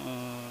வரைக்கும்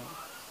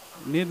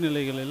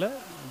நீர்நிலைகளில்,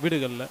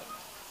 வீடுகளில்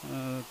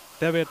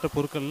தேவையற்ற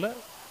பொருட்களில்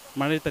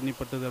மழை தண்ணி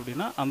பட்டுது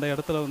அப்படின்னா அந்த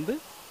இடத்துல வந்து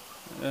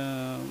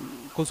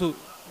கொசு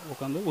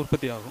உட்காந்து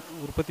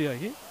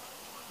உற்பத்தியாகி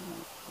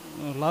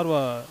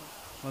லார்வா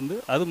வந்து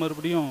அது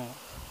மறுபடியும்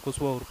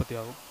கொசுவாக உற்பத்தி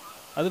ஆகும்.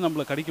 அது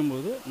நம்மளை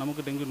கடிக்கும்போது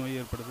நமக்கு டெங்கு நோய்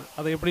ஏற்படுது.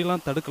 அதை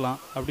எப்படிலாம்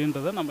தடுக்கலாம்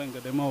அப்படின்றத நம்ம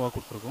இங்கே டெமோவாக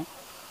கொடுத்துருக்கோம்.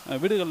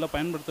 வீடுகளில்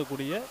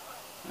பயன்படுத்தக்கூடிய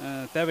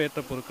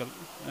தேவையற்ற பொருட்கள்,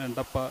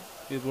 டப்பா,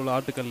 இதுபோல்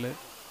ஆட்டுக்கல்,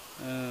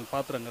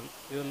 பாத்திரங்கள்,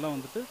 இதெல்லாம்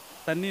வந்துட்டு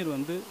தண்ணீர்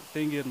வந்து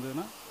தேங்கி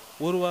இருந்ததுன்னா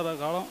 1 வார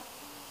காலம்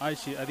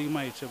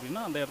அதிகமாகிடுச்சு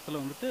அப்படின்னா அந்த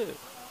இடத்துல வந்துட்டு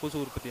கொசு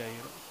உற்பத்தி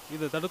ஆகிடும்.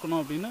 இதை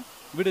தடுக்கணும் அப்படின்னு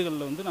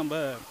வீடுகளில் வந்து நம்ம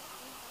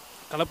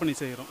களப்பணி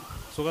செய்கிறோம்.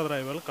 சுகாதார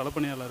ஆய்வாளர்,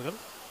 களப்பணியாளர்கள்,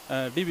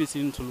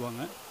 டிபிசின்னு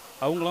சொல்லுவாங்க,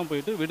 அவங்களாம்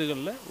போயிட்டு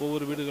வீடுகளில்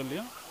ஒவ்வொரு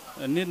வீடுகள்லையும்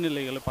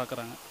நீர்நிலைகளை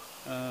பார்க்குறாங்க.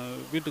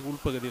 வீட்டுக்கு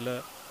உள்பகுதியில்,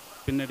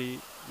 பின்னாடி,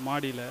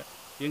 மாடியில்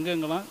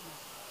எங்கெங்கெல்லாம்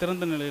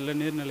திறந்த நிலையில்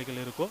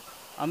நீர்நிலைகள் இருக்கோ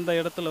அந்த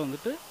இடத்துல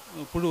வந்துட்டு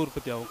புழு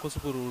உற்பத்தி ஆகும், கொசு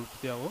புழு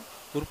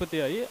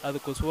உற்பத்தியாகி அது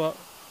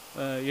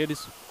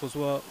ஏடிஸ்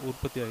கொசுவாக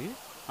உற்பத்தியாகி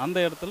அந்த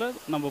இடத்துல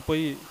நம்ம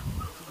போய்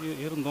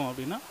இருந்தோம்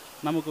அப்படின்னா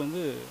நமக்கு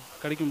வந்து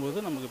கிடைக்கும்போது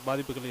நமக்கு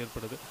பாதிப்புகள்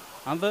ஏற்படுது.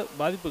 அந்த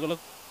பாதிப்புகளை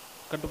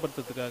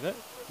கட்டுப்படுத்துறதுக்காக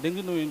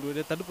டெங்கு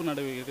நோயினுடைய தடுப்பு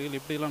நடவடிக்கைகள்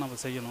எப்படியெல்லாம் நம்ம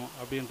செய்யணும்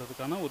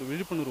அப்படின்றதுக்கான ஒரு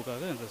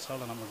விழிப்புணர்வுக்காக இந்த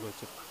ஸ்டாலை நமக்கு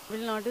வச்சுருக்கோம்.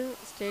 தமிழ்நாடு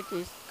ஸ்டேட்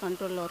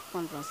கண்ட்ரோலில் ஒர்க்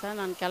பண்ணுறோம் சார்.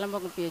 நான்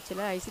கிளம்பக்கம்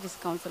பிஹெச்சில் ஐசிடிஎஸ்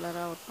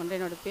கவுன்சிலராக ஒர்க் பண்ணுறேன்.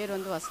 என்னோடய பேர்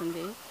வந்து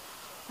வசந்தி.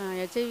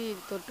 ஹெச்ஐவி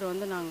தொற்று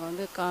வந்து நாங்கள்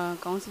வந்து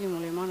கவுன்சிலிங்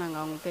மூலயமா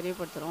நாங்கள் அவங்களுக்கு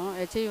தெரியப்படுத்துகிறோம்.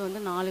 ஹெச்ஐவி வந்து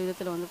 4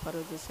 விதத்தில் வந்து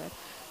பரவுது சார்.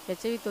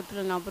 ஹெச்ஐவி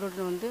தொற்று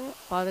நபருடன் வந்து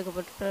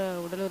பாதுகாப்பற்ற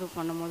உடலுறவு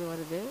பண்ணும்போது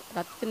வருது,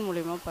 ரத்தத்தின்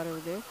மூலயமா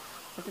பரவுது,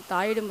 அடுத்து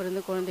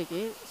தாயிடமிருந்து குழந்தைக்கு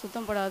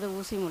சுத்தப்படாத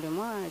ஊசி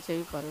மூலயமா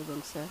ஹெச்ஐவி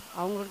பரவுதுங்க சார்.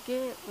 அவங்களுக்கே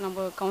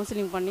நம்ம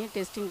கவுன்சிலிங் பண்ணி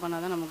டெஸ்டிங்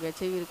பண்ணால் தான் நமக்கு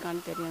ஹெச்ஐவி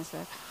இருக்கான்னு தெரியும்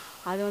சார்.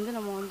 அது வந்து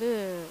நம்ம வந்து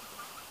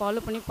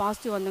ஃபாலோ பண்ணி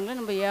பாசிட்டிவ் வந்தவங்களே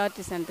நம்ம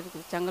ஏஆர்டி சென்டர்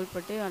இருக்குது,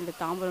 செங்கல்பட்டு அண்டு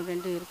தாம்பரம்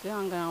 2 இருக்குது,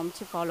 அங்கே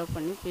அமைச்சு ஃபாலோ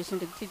பண்ணி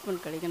பேஷண்ட்டுக்கு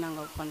ட்ரீட்மெண்ட் கிடைக்க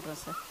நாங்கள் பண்ணுறோம்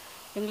சார்.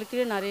 எங்களுக்கு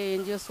நிறைய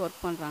என்ஜிஓஸ்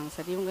ஒர்க் பண்ணுறாங்க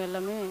சார். இவங்க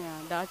எல்லாமே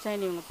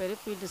தாட்சாயினி, இவங்க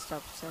பேர் ஃபீல்டு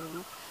ஸ்டாஃப் சார்.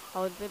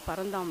 அவர் பேர்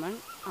பரந்தாமன்,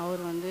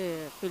 அவர் வந்து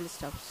ஃபீல்டு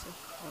ஸ்டாஃப் சார்.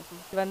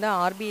 இது வந்து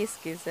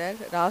ஆர்பிஎஸ்கே சார்,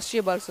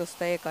 ராஷ்ட்ரிய பால்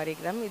சுஸ்தாய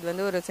காரியக்ரம். இது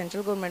வந்து ஒரு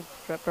சென்ட்ரல் கவர்மெண்ட்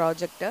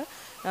ப்ராஜெக்ட்டு.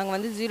 நாங்கள்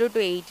வந்து 0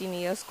 to 18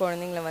 இயர்ஸ்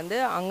குழந்தைங்கள வந்து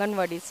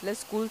அங்கன்வாடிஸில்,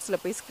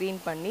 ஸ்கூல்ஸில் போய் ஸ்க்ரீன்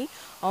பண்ணி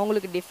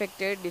அவங்களுக்கு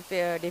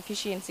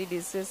டெஃபிஷியன்சி,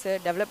 டிசீஸு,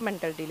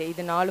 டெவலப்மெண்டல் டிலே,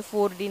 இது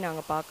 4D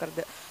நாங்கள்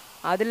பார்க்குறது.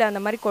 அதில்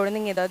அந்த மாதிரி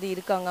குழந்தைங்க ஏதாவது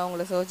இருக்காங்க,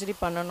 அவங்கள சர்ஜரி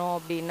பண்ணணும்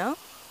அப்படின்னா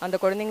அந்த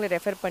குழந்தைங்கள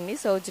ரெஃபர் பண்ணி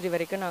சர்ஜரி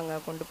வரைக்கும்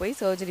நாங்கள் கொண்டு போய்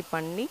சர்ஜரி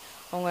பண்ணி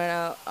அவங்க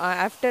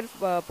ஆஃப்டர்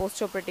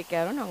போஸ்ட் ஆப்ரேட்டிவ்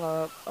கேரும்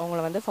நாங்கள் அவங்கள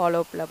வந்து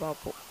ஃபாலோஅப்பில்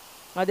பார்ப்போம்.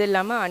 அது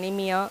இல்லாமல்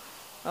அனிமியா,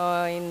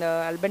 இந்த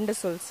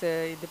அல்பெண்டசோல்ஸு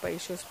இது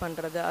இஷ்யூஸ்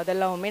பண்ணுறது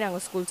அதெல்லாமே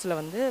நாங்கள் ஸ்கூல்ஸில்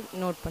வந்து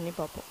நோட் பண்ணி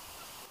பார்ப்போம்.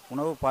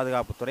 உணவு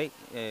பாதுகாப்புத்துறை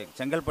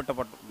செங்கல்பட்டு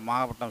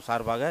மாவட்டம்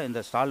சார்பாக இந்த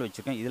ஸ்டால்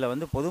வச்சுருக்கோம். இதில்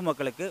வந்து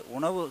பொதுமக்களுக்கு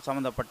உணவு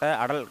சம்மந்தப்பட்ட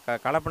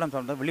கலப்படம்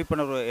சம்மந்த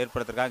விழிப்புணர்வு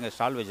ஏற்படுத்துறதுக்காக இங்கே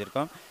ஸ்டால்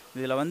வச்சுருக்கோம்.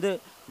 இதில் வந்து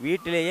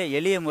வீட்டிலேயே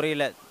எளிய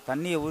முறையில்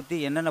தண்ணியை ஊற்றி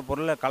என்னென்ன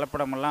பொருளை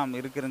கலப்படமெல்லாம்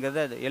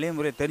இருக்குங்கிறத எளிய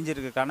முறையை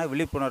தெரிஞ்சிருக்கிறதுக்கான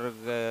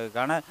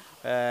விழிப்புணர்வுக்கான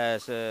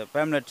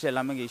பேம்லெட்ஸ்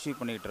எல்லாமே இங்கே இஷ்யூ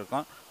பண்ணிக்கிட்டு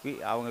இருக்கோம்.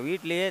 அவங்க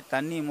வீட்டிலேயே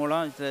தண்ணி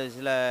மூலம்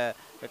சில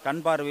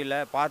கண் பார்வையில்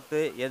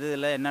பார்த்து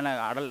எதில் என்னென்ன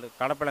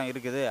கலப்படம்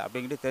இருக்குது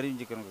அப்படிங்கிட்டு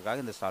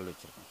தெரிஞ்சுக்கிறதுக்காக இந்த ஸ்டால்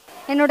வச்சுருக்கோம்.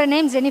 என்னோட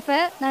நேம்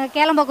ஜெனிஃபர். நாங்கள்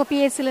கேளம்பாக்கம்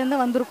பிஎஸ்சிலேருந்து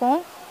வந்திருக்கோம்.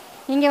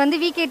 இங்கே வந்து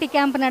விகேடி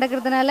கேம்ப்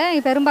நடக்கிறதுனால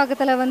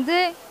பெரும்பாக்கத்தில் வந்து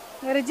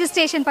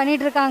ரெஜிஸ்ட்ரேஷன்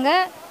பண்ணிகிட்ருக்காங்க.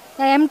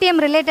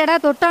 எம்டிஎம் ரிலேட்டடாக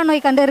தொற்றா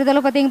நோய்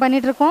கண்டறிதலும் பார்த்திங்க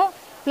பண்ணிகிட்ருக்கோம்.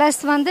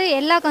 ப்ளஸ் வந்து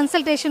எல்லா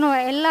கன்சல்டேஷனும்,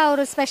 எல்லா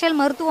ஒரு ஸ்பெஷல்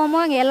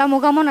மருத்துவமும் இங்கே எல்லா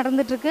முகாமும்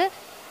நடந்துகிட்ருக்கு.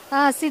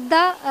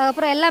 சித்தா,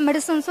 அப்புறம் எல்லா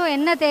மெடிசன்ஸும்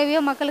என்ன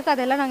தேவையோ மக்களுக்கு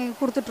அதெல்லாம் நாங்கள்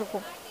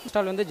கொடுத்துட்ருக்கோம்.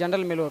 ஸ்டால் வந்து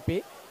ஜென்ரல் மேல் ஓபி.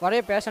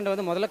 வரைய பேஷண்ட்டை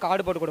வந்து முதல்ல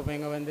கார்டு போட்டு கொடுப்போம்.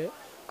 இங்கே வந்து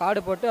கார்டு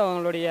போட்டு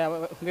அவங்களுடைய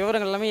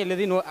விவரங்கள் எல்லாமே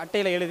எழுதி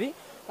அட்டையில் எழுதி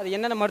அது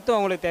என்னென்ன மருத்துவம்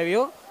அவங்களுக்கு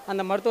தேவையோ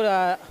அந்த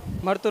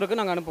மருத்துவருக்கு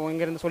நாங்கள் அனுப்புவோம்.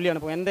 இங்கேருந்து சொல்லி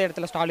அனுப்புவோம் எந்த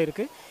இடத்துல ஸ்டால்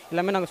இருக்குது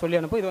எல்லாமே நாங்கள் சொல்லி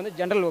அனுப்புவோம். இது வந்து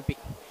ஜென்ரல்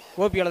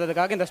ஓபி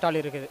எழுதுறதுக்காக இந்த ஸ்டால்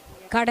இருக்குது.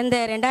 கடந்த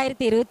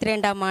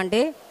 2022ஆம் ஆண்டு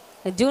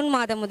ஜூன்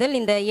மாதம் முதல்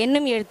இந்த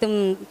எண்ணும் எழுத்தும்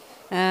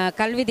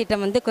கல்வி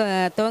திட்டம் வந்து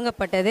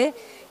துவங்கப்பட்டது.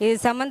 இது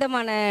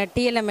சம்மந்தமான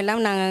டிஎல்எம்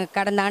எல்லாம் நாங்கள்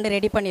கடந்த ஆண்டு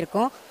ரெடி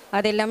பண்ணியிருக்கோம்.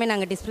 அது எல்லாமே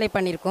நாங்கள் டிஸ்பிளே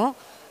பண்ணியிருக்கோம்.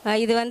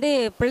 இது வந்து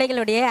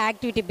பிள்ளைகளுடைய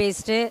ஆக்டிவிட்டி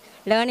பேஸ்டு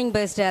லேர்னிங்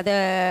பேஸ்டு அதை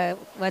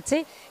வச்சு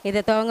இது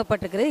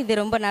துவங்கப்பட்டிருக்குது.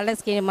 இது ரொம்ப நல்ல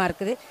ஸ்கீமாக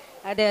இருக்குது.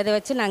 அதை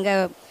வச்சு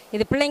நாங்கள்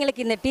இது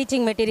பிள்ளைங்களுக்கு இந்த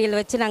டீச்சிங் மெட்டீரியல்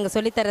வச்சு நாங்கள்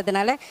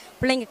சொல்லித்தரதுனால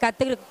பிள்ளைங்க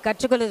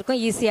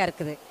கற்றுக்கொள்வதற்கும் ஈஸியாக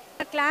இருக்குது.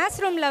 கிளாஸ்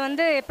ரூமில்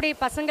வந்து எப்படி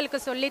பசங்களுக்கு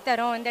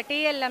சொல்லித்தரோம், இந்த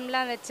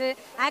டிஎல்எம்லாம் வச்சு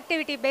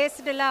ஆக்டிவிட்டி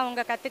பேஸ்டுலாம்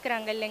அவங்க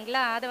கற்றுக்குறாங்க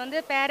இல்லைங்களா, அதை வந்து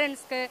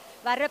பேரண்ட்ஸ்க்கு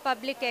வர்ற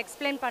பப்ளிக்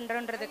எக்ஸ்பிளைன்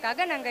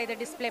பண்ணுறோன்றதுக்காக நாங்கள் இதை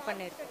டிஸ்பிளே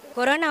பண்ணியிருக்கோம்.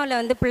 கொரோனாவில்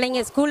வந்து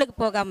பிள்ளைங்க ஸ்கூலுக்கு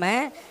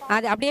போகாமல்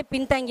அது அப்படியே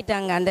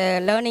பின்தங்கிட்டாங்க, அந்த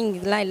லேர்னிங்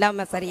இதெல்லாம்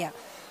இல்லாமல்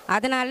சரியாக.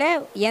 அதனால்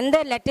எந்த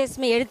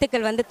லெட்டர்ஸுமே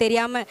எழுத்துக்கள் வந்து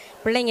தெரியாமல்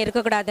பிள்ளைங்க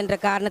இருக்கக்கூடாதுன்ற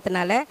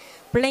காரணத்தினால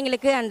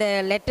பிள்ளைங்களுக்கு அந்த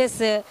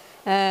லெட்டர்ஸு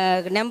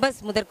நம்பர்ஸ்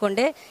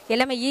முதற்கொண்டு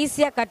எல்லாமே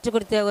ஈஸியாக கற்றுக்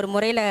கொடுத்த ஒரு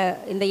முறையில்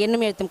இந்த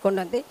எண்ணும் எழுத்தும் கொண்டு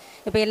வந்து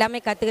இப்போ எல்லாமே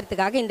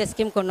கற்றுக்கிறதுக்காக இந்த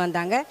ஸ்கீம் கொண்டு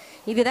வந்தாங்க.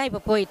 இதுதான்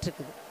இப்போ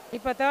போயிட்டுருக்குது.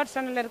 இப்போ 3rd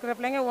ஸ்டாண்டர்டில் இருக்கிற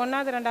பிள்ளைங்க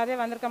 1வது 2வதே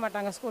வந்திருக்க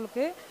மாட்டாங்க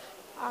ஸ்கூலுக்கு.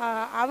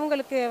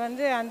 அவங்களுக்கு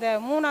வந்து அந்த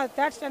 3வது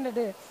 3rd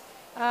ஸ்டாண்டர்டு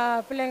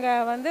பிள்ளைங்க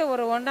வந்து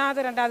ஒரு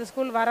 1வது 2வது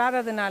ஸ்கூல்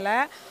வராததுனால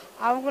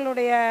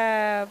அவங்களுடைய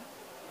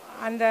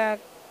அந்த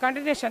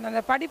கண்டினியூஷன் அந்த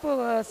படிப்பு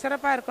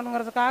சிறப்பாக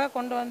இருக்கணுங்கிறதுக்காக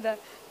கொண்டு வந்த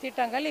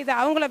திட்டங்கள் இது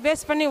அவங்கள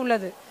பேஸ் பண்ணி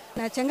உள்ளது.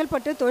 நான்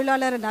செங்கல்பட்டு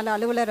தொழிலாளர் நல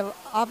அலுவலர்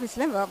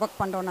ஆஃபீஸில் ஒர்க்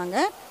பண்ணுறோம்.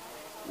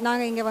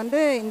 நாங்கள் இங்கே வந்து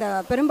இந்த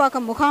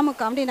பெரும்பாக்கம்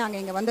முகாமுக்காண்டி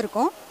நாங்கள் இங்கே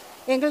வந்திருக்கோம்.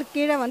 எங்களுக்கு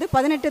கீழே வந்து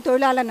 18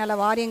 தொழிலாளர் நல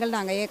வாரியங்கள்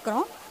நாங்கள்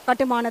இயக்குறோம்.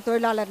 கட்டுமான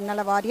தொழிலாளர்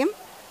நல வாரியம்,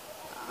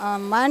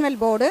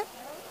 மேனுவல் போர்டு,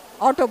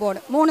 ஆட்டோ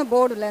போர்டு, 3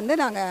 போர்டுலேருந்து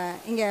நாங்கள்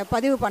இங்கே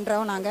பதிவு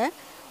பண்ணுறோம். நாங்கள்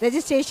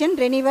ரெஜிஸ்ட்ரேஷன்,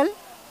 ரெனிவல்,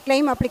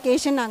 கிளைம்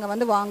அப்ளிகேஷன் நாங்கள்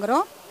வந்து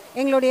வாங்குகிறோம்.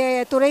 எங்களுடைய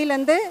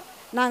துறையிலேருந்து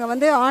நாங்கள்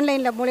வந்து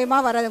ஆன்லைனில் மூலயமா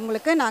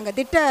வரவங்களுக்கு நாங்கள்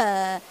திட்ட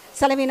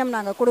செலவினம்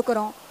நாங்கள்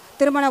கொடுக்குறோம்.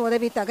 திருமண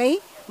உதவித்தொகை,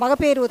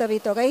 மகப்பேறு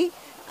உதவித்தொகை,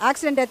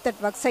 accident death at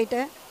work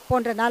site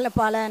போன்ற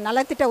பல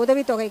நலத்திட்ட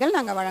உதவித்தொகைகள்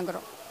நாங்கள்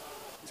வழங்குகிறோம்.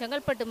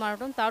 செங்கல்பட்டு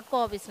மாவட்டம் தாட்கோ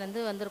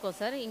ஆஃபீஸ்லேருந்து வந்திருக்கோம்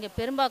சார். இங்கே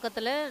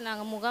பெரும்பாக்கத்தில்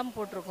நாங்கள் முகாம்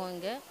போட்டிருக்கோம்.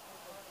 இங்கே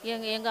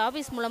எங்கள்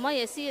ஆஃபீஸ்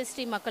மூலமாக SC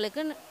ST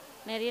மக்களுக்கு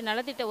நிறைய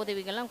நலத்திட்ட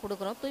உதவிகள்லாம்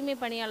கொடுக்குறோம். தூய்மை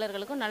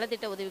பணியாளர்களுக்கும்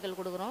நலத்திட்ட உதவிகள்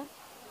கொடுக்குறோம்.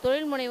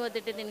 தொழில் முனைவோர்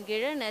திட்டத்தின்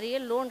கீழே நிறைய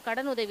லோன்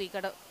உதவி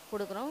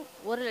கொடுக்குறோம்.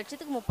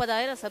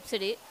 1,30,000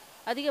 சப்சிடி,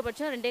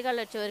 அதிகபட்சம் 2,4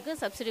 லட்சம் வரைக்கும்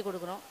சப்சிடி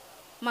கொடுக்குறோம்.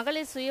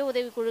 மகளிர் சுய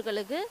உதவி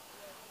குழுக்களுக்கு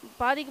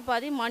பாதிக்கு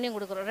பாதி மானியம்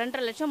கொடுக்குறோம்.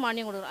 2.5 லட்சம்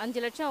மானியம் கொடுக்குறோம்.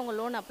 5 லட்சம் அவங்க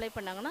லோன் அப்ளை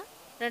பண்ணாங்கன்னா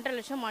 2.5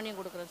 லட்சம் மானியம்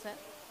கொடுக்குறோம் சார்.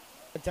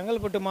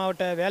 செங்கல்பட்டு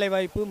மாவட்ட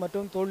வேலைவாய்ப்பு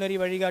மற்றும் தொழில்நெறி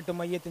வழிகாட்டு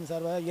மையத்தின்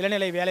சார்பாக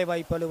இளநிலை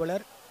வேலைவாய்ப்பு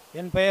அலுவலர்.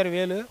 என் பெயர்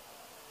வேலு.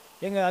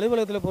 எங்கள்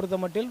அலுவலகத்தில் பொறுத்த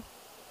மட்டில்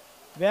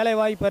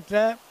வேலைவாய்ப்பற்ற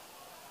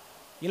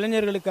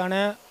இளைஞர்களுக்கான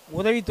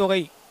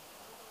உதவித்தொகை,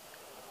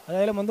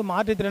 அதில் வந்து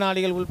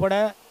மாற்றுத்திறனாளிகள் உள்பட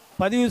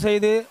பதிவு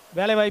செய்து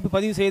வேலைவாய்ப்பு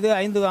பதிவு செய்து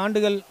 5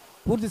 ஆண்டுகள்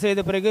பூர்த்தி செய்த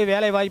பிறகு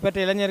வேலைவாய்ப்பற்ற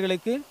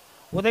இளைஞர்களுக்கு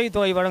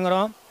உதவித்தொகை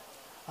வழங்குகிறோம்.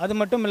 அது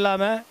மட்டும்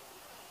இல்லாமல்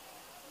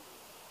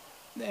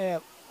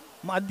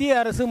மத்திய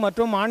அரசு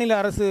மற்றும் மாநில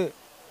அரசு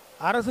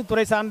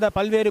துறை சார்ந்த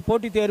பல்வேறு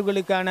போட்டித்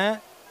தேர்வுகளுக்கான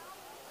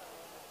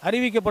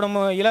அறிவிக்கப்படும்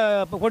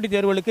போட்டித்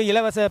தேர்வுகளுக்கு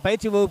இலவச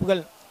பயிற்சி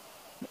வகுப்புகள்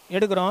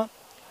எடுக்கிறோம்.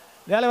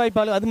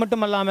 வேலைவாய்ப்பாளர் அது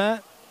மட்டும் இல்லாமல்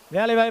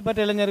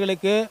வேலைவாய்ப்பற்ற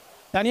இளைஞர்களுக்கு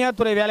தனியார்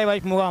துறை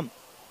வேலைவாய்ப்பு முகாம்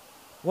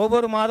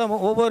ஒவ்வொரு மாதம்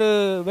ஒவ்வொரு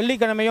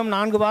வெள்ளிக்கிழமையும்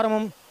 4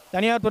 வாரமும்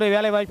தனியார் துறை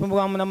வேலைவாய்ப்பு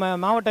முகாம் நம்ம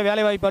மாவட்ட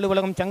வேலைவாய்ப்பு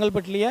அலுவலகம்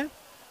செங்கல்பட்டுலேயே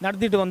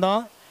நடத்திட்டு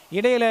வந்தோம்.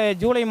 இடையில்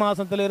ஜூலை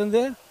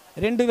மாதத்துலேருந்து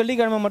 2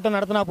 வெள்ளிக்கிழமை மட்டும்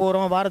நடத்தினா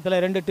போகிறோம். வாரத்தில்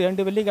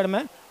 2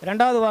 வெள்ளிக்கிழமை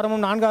 2வது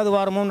வாரமும் 4வது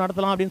வாரமும்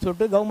நடத்தலாம் அப்படின்னு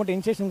சொல்லிட்டு கவர்மெண்ட்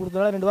இன்ஸ்ட்ரக்ஷன்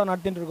கொடுத்ததால 2 வாரம்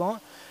நடத்திட்டு இருக்கோம்.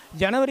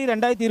 ஜனவரி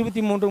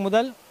 2023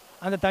 முதல்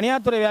அந்த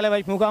தனியார் துறை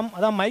வேலைவாய்ப்பு முகாம்,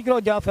 அதான் மைக்ரோ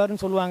ஜாப்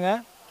ஃபேர்னு சொல்லுவாங்க.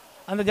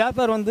 அந்த ஜாப்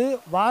ஃபேர் வந்து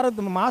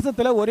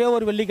மாதத்தில் ஒரே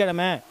ஒரு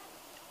வெள்ளிக்கிழமை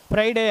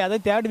ஃப்ரைடே,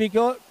 அதாவது 3rd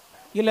வீக்கோ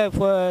இல்லை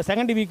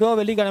 2nd வீக்கோ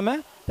வெள்ளிக்கிழமை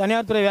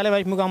தனியார் துறை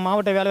வேலைவாய்ப்பு முகாம்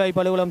மாவட்ட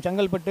வேலைவாய்ப்பு அலுவலகம்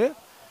செங்கல்பட்டு.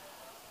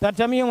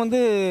 தற்சமயம் வந்து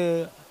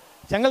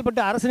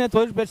செங்கல்பட்டு அரசின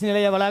தொழிற்பயிற்சி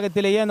நிலைய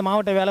வளாகத்திலேயே அந்த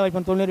மாவட்ட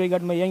வேலைவாய்ப்பு தொழில்நெறி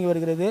வழிகாட்டு இயங்கி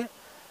வருகிறது.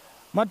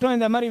 மற்றும்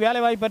இந்த மாதிரி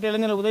வேலைவாய்ப்பற்ற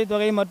இளைஞர்கள்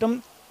உதவித்தொகை மற்றும்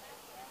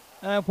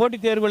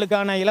போட்டித்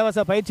தேர்வுகளுக்கான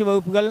இலவச பயிற்சி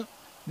வகுப்புகள்,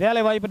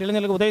 வேலைவாய்ப்பற்ற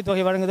இளைஞர்களுக்கு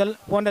உதவித்தொகை வழங்குதல்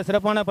போன்ற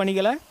சிறப்பான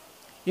பணிகளை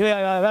இவை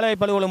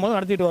வேலைவாய்ப்பு அலுவலகம் மூலம்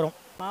நடத்திட்டு வரும்.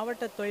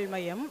 மாவட்ட தொழில்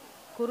மையம்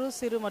குறு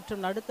சிறு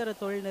மற்றும் நடுத்தர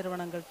தொழில்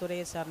நிறுவனங்கள்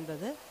துறையை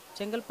சார்ந்தது.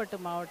 செங்கல்பட்டு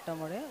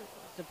மாவட்டமுடைய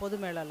பொது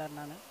மேலாளர்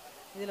நான்.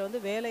 இதில் வந்து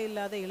வேலை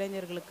இல்லாத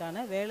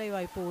இளைஞர்களுக்கான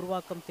வேலைவாய்ப்பு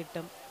உருவாக்கும்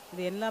திட்டம்,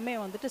 இது எல்லாமே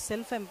வந்துட்டு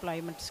செல்ஃப்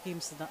எம்ப்ளாய்மெண்ட்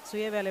ஸ்கீம்ஸ் தான்,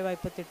 சுய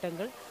வேலைவாய்ப்பு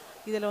திட்டங்கள்.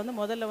 இதில் வந்து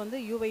முதல்ல வந்து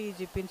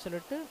UYEGPன்னு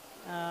சொல்லிட்டு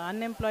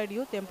unemployed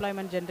youth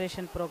employment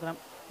generation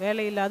program,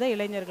 வேலை இல்லாத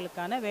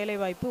இளைஞர்களுக்கான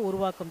வேலைவாய்ப்பு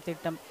உருவாக்கும்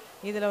திட்டம்.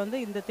 இதில் வந்து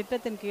இந்த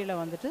திட்டத்தின் கீழே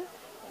வந்துட்டு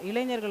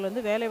இளைஞர்கள்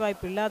வந்து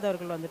வேலைவாய்ப்பு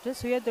இல்லாதவர்கள் வந்துட்டு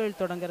சுயதொழில்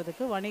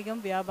தொடங்கிறதுக்கு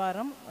வணிகம்,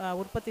 வியாபாரம்,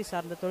 உற்பத்தி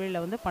சார்ந்த தொழிலை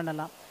வந்து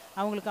பண்ணலாம்.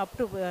 அவங்களுக்கு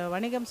அப்டு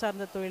வணிகம்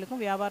சார்ந்த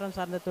தொழிலுக்கும் வியாபாரம்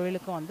சார்ந்த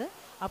தொழிலுக்கும் வந்து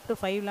அப்டு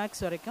 5 lakhs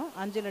வரைக்கும்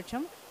 5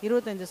 லட்சம்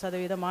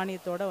 25%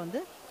 மானியத்தோடு வந்து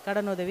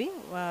கடனுதவி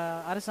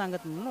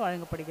அரசாங்கத்தின் மூலம்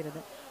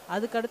வழங்கப்படுகிறது.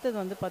 அதுக்கடுத்தது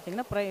வந்து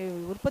பார்த்திங்கன்னா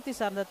உற்பத்தி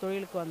சார்ந்த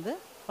தொழிலுக்கு வந்து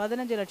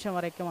 15 லட்சம்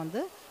வரைக்கும்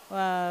வந்து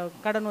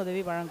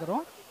கடனுதவி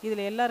வழங்குகிறோம்.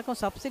 இதில் எல்லாருக்கும்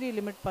சப்சிடி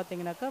லிமிட்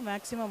பார்த்திங்கனாக்கா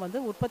மேக்ஸிமம் வந்து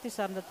உற்பத்தி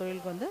சார்ந்த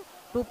தொழிலுக்கு வந்து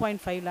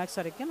 2.5 lakhs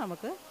வரைக்கும்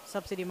நமக்கு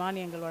சப்சிடி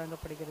மானியங்கள்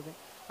வழங்கப்படுகிறது.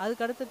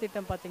 அதுக்கடுத்த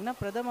திட்டம் பார்த்திங்கன்னா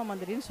பிரதம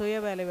மந்திரியின் சுய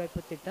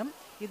வேலைவாய்ப்பு திட்டம்.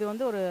 இது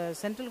வந்து ஒரு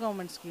central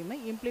government scheme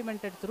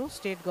implemented through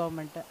state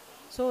government.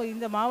 So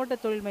இந்த மாவட்ட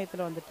தொழில்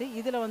மையத்தில் வந்துட்டு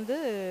இதில் வந்து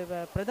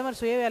பிரதமர்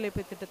சுய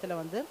வேலைவாய்ப்பு திட்டத்தில்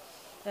வந்து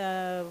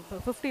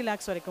 50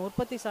 lakhs வரைக்கும்,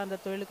 உற்பத்தி சார்ந்த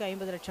தொழிலுக்கு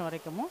 50 லட்சம்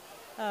வரைக்கும்,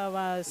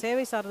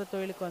 சேவை சார்ந்த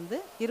தொழிலுக்கு வந்து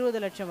 20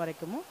 லட்சம்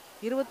வரைக்கும்,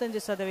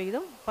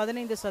 25%,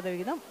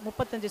 15%,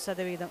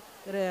 35%,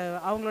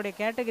 அவங்களுடைய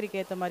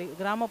கேட்டகரிக்கு ஏற்ற மாதிரி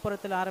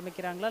கிராமப்புறத்தில்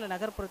ஆரம்பிக்கிறாங்களா இல்லை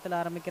நகர்ப்புறத்தில்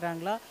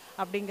ஆரம்பிக்கிறாங்களா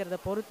அப்படிங்கிறத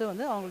பொறுத்து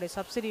வந்து அவங்களுடைய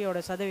சப்சிடியோட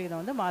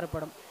சதவிகிதம் வந்து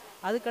மாறுபடும்.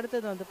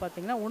 அதுக்கடுத்தது வந்து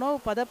பார்த்திங்கன்னா உணவு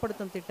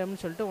பதப்படுத்தும்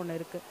திட்டம்னு சொல்லிட்டு ஒன்று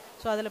இருக்குது.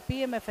 ஸோ அதில்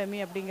PMFME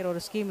அப்படிங்கிற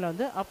ஒரு ஸ்கீமில்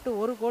வந்து அப் டு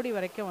 1 கோடி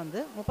வரைக்கும் வந்து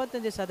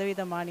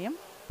 35% மானியம்,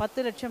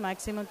 10 லட்சம்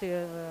மேக்ஸிமம்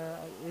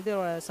இது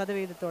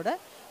சதவீதத்தோட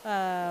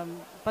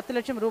 10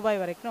 லட்சம்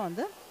ரூபாய் வரைக்கும்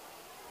வந்து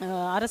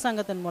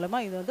அரசாங்கத்தின்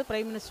மூலமாக இது வந்து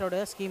பிரைம்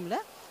மினிஸ்டரோட ஸ்கீமில்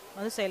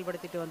வந்து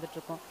செயல்படுத்திட்டு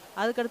வந்துட்டுருக்கோம்.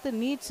 அதுக்கடுத்து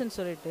நீட்ஸ்ன்னு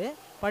சொல்லிட்டு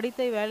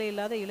படித்த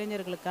வேலையில்லாத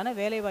இளைஞர்களுக்கான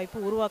வேலைவாய்ப்பு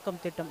உருவாக்கம்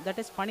திட்டம், தட்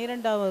இஸ்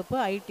 12ஆம் வகுப்பு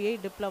ITI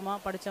டிப்ளமா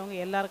படித்தவங்க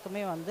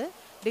எல்லாருக்குமே வந்து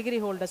டிகிரி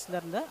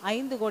ஹோல்டர்ஸ்லேருந்து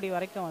 5 கோடி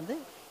வரைக்கும் வந்து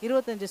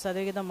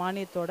 25%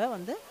 மானியத்தோடு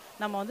வந்து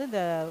நம்ம வந்து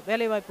இந்த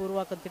வேலைவாய்ப்பு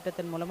உருவாக்கம்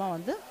திட்டத்தின் மூலமாக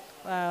வந்து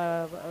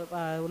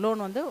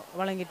லோன் வந்து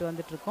வழங்கிட்டு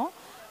வந்துட்ருக்கோம்.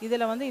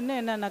 இதில் வந்து இன்னும்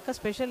என்னென்னாக்கா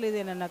ஸ்பெஷல் இது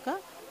என்னென்னாக்கா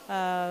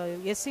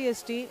SC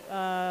ST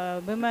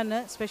விமனு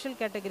ஸ்பெஷல்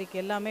கேட்டகரிக்கு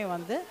எல்லாமே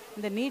வந்து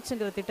இந்த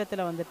நீட்ஸுங்கிற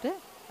திட்டத்தில் வந்துட்டு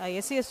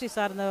SC ST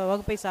சார்ந்த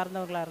வகுப்பை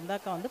சார்ந்தவங்களாக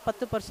இருந்தாக்கா வந்து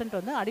 10%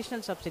 வந்து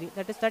அடிஷ்னல் சப்சிடி,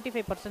 தட் இஸ்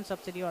 35%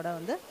 சப்சிடியோட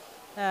வந்து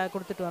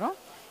கொடுத்துட்டு வரோம்.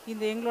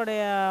 இந்த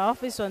எங்களுடைய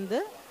ஆஃபீஸ் வந்து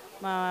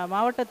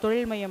மாவட்ட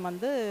தொழில் மையம்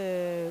வந்து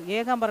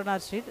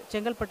ஏகாம்பரனார் ஸ்ட்ரீட்,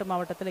 செங்கல்பட்டு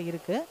மாவட்டத்தில்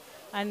இருக்குது.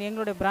 அண்ட்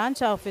எங்களுடைய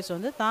பிரான்ச் ஆஃபீஸ்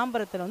வந்து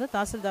தாம்பரத்தில் வந்து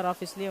தாசில்தார்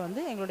ஆஃபீஸ்லேயே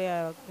வந்து எங்களுடைய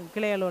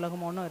கிளை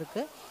அலுவலகம் ஒன்றும்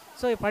இருக்குது.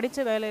 ஸோ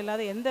படித்த வேலை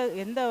இல்லாத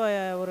எந்த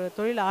ஒரு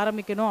தொழில்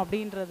ஆரம்பிக்கணும்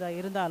அப்படின்றத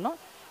இருந்தாலும்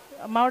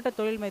மாவட்ட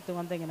தொழில்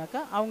மையத்துக்கு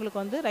வந்தீங்கன்னாக்கா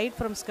அவங்களுக்கு வந்து right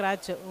from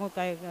scratch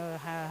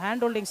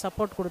hand holding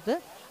support கொடுத்து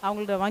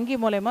அவங்களோட வங்கி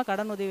மூலயமா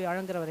கடன் உதவி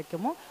வழங்குற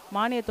வரைக்கும்,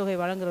 மானிய தொகை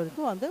வழங்குற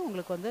வரைக்கும் வந்து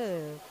உங்களுக்கு வந்து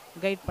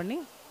கைட் பண்ணி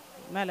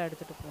மேலே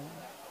எடுத்துகிட்டு போவோம்.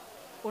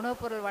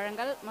 உணவுப் பொருள்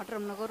வழங்கல்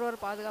மற்றும்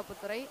நுகர்வோர்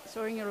பாதுகாப்புத்துறை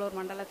சோழிங்கநல்லூர்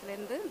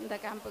மண்டலத்திலேருந்து இந்த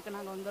கேம்புக்கு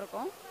நாங்கள்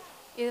வந்திருக்கோம்.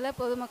 இதில்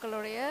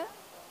பொதுமக்களுடைய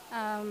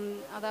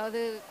அதாவது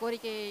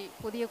கோரிக்கை,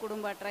 புதிய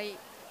குடும்ப அட்டை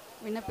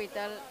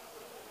விண்ணப்பித்தல்,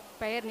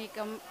 பெயர்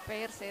நீக்கம்,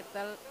 பெயர்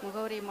சேர்த்தல்,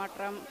 முகவரி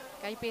மாற்றம்,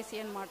 கைபேசி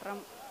எண்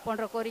மாற்றம்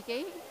போன்ற கோரிக்கை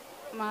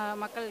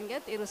மக்கள் இங்கே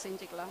தீர்வு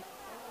செஞ்சுக்கலாம்.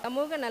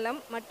 சமூக நலம்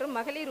மற்றும்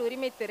மகளிர்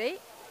உரிமைத்துறை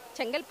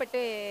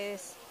செங்கல்பட்டு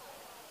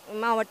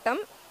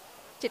மாவட்டம்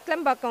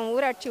சிட்லம்பாக்கம்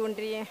ஊராட்சி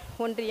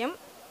ஒன்றியம்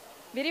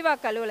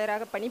விரிவாக்க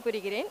அலுவலராக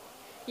பணிபுரிகிறேன்.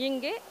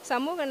 இங்கு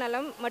சமூக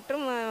நலம்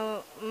மற்றும்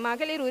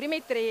மகளிர்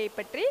உரிமைத்துறையை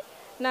பற்றி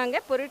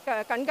நாங்கள்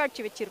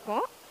கண்காட்சி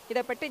வச்சுருக்கோம்.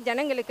 இதை பற்றி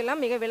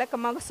ஜனங்களுக்கெல்லாம் மிக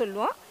விளக்கமாக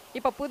சொல்லுவோம்.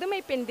 இப்போ புதுமை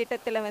பெண்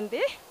திட்டத்தில் வந்து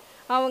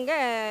அவங்க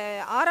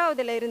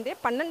 6ஆவதுல இருந்து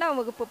 12ஆம்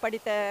வகுப்பு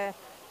படித்த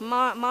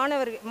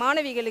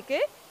மாணவிகளுக்கு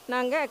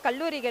நாங்கள்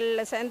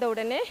கல்லூரிகளில் சேர்ந்த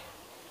உடனே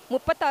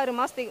 36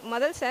 மாதத்துக்கு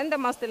முதல் சேர்ந்த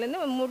மாதத்துலேருந்து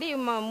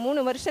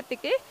 3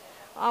 வருஷத்துக்கு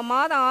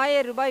மாதம்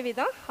 1000 ரூபாய்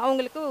வீதம்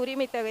அவங்களுக்கு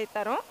உரிமை தொகை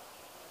தரோம்.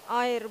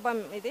 1000 ரூபாய்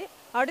இது.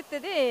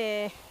 அடுத்தது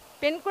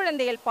பெண்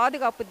குழந்தைகள்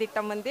பாதுகாப்பு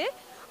திட்டம் வந்து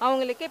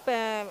அவங்களுக்கு இப்போ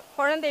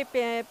குழந்தை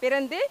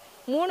பிறந்து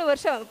 3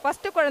 வருஷம்,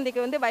 ஃபஸ்ட்டு குழந்தைக்கு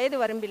வந்து வயது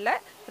வரம்பில்லை,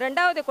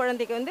 2வது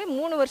குழந்தைக்கு வந்து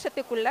 3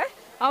 வருஷத்துக்குள்ளே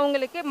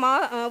அவங்களுக்கு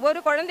ஒரு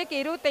குழந்தைக்கு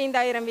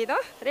 25,000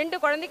 வீதம், 2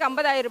 குழந்தைக்கு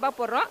 50,000 ரூபாய்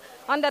போடுறோம்.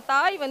 அந்த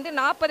தாய் வந்து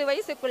 40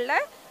 வயசுக்குள்ளே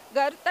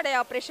கருத்தடை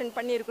ஆப்ரேஷன்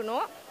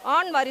பண்ணியிருக்கணும்,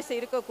 ஆண் வாரிசு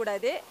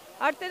இருக்கக்கூடாது.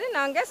 அடுத்தது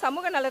நாங்கள்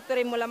சமூக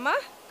நலத்துறை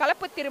மூலமாக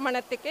கலப்பு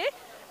திருமணத்துக்கு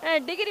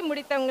டிகிரி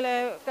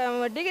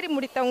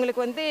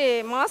முடித்தவங்களுக்கு வந்து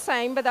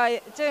மாதம்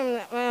 50,000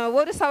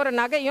 1 சவர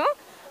நகையும்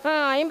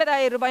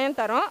 50,000 ரூபாயும்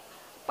தரோம்.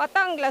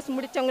 10ஆம் கிளாஸ்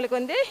முடித்தவங்களுக்கு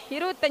வந்து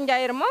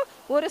 25,000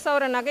 1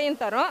 சவர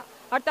நகையும் தரோம்.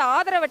 அடுத்த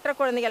ஆதரவற்ற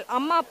குழந்தைகள்,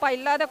 அம்மா அப்பா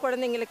இல்லாத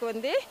குழந்தைங்களுக்கு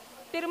வந்து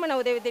திருமண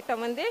உதவி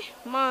திட்டம் வந்து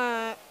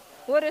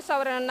 1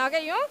 சவர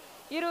நகையும்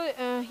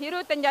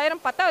 25,000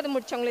 10வது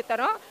முடித்தவங்களுக்கு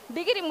தரோம்.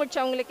 டிகிரி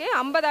முடித்தவங்களுக்கு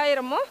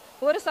 50,000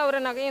 1 சவர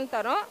நகையும்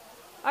தரோம்.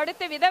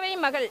 அடுத்து விதவை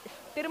மகள்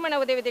திருமண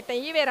உதவி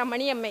திட்டம் ஈவேரா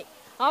மணியம்மை,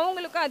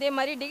 அவங்களுக்கும் அதே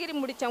மாதிரி டிகிரி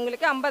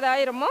முடித்தவங்களுக்கு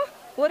 50,000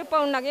 1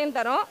 பவுன் நகையும்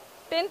தரோம்.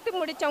 10th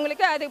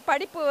முடித்தவங்களுக்கு அது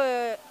படிப்பு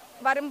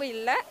வரம்பு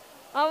இல்லை,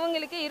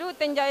 அவங்களுக்கு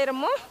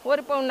 25,000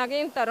 1 பவுன்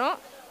நகையும் தரோம்.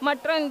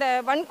 மற்றும் இந்த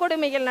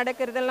வன்கொடுமைகள்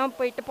நடக்கிறதெல்லாம்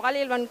போயிட்டு,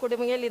 பாலியல்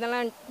வன்கொடுமைகள்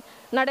இதெல்லாம்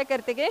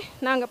நடக்கிறதுக்கு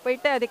நாங்கள்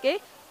போயிட்டு அதுக்கு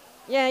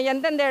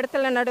எந்தெந்த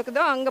இடத்துல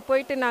நடக்குதோ அங்கே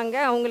போயிட்டு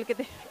நாங்கள்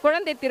அவங்களுக்கு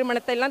குழந்தை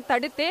திருமணத்தை எல்லாம்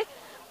தடுத்து,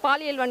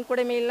 பாலியல்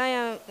வன்கொடுமையெல்லாம்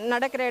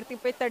நடக்கிற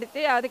இடத்துக்கு போய்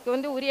தடுத்து அதுக்கு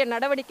வந்து உரிய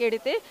நடவடிக்கை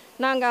எடுத்து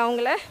நாங்கள்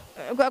அவங்கள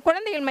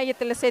குழந்தைகள்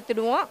மையத்தில்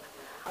சேர்த்துடுவோம்.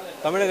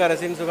 தமிழக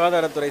அரசின்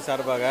சுகாதாரத்துறை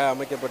சார்பாக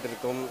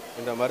அமைக்கப்பட்டிருக்கும்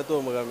இந்த மருத்துவ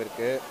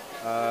முகாமிற்கு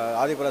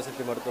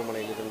ஆதிபராசக்தி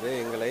மருத்துவமனையிலிருந்து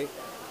எங்களை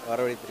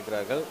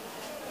வரவழைத்திருக்கிறார்கள்.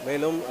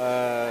 மேலும்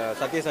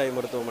சத்யசாயி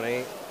மருத்துவமனை,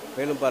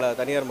 மேலும் பல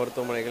தனியார்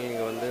மருத்துவமனைகள்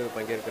இங்கே வந்து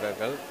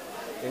பங்கேற்கிறார்கள்.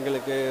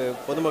 எங்களுக்கு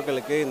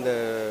பொதுமக்களுக்கு இந்த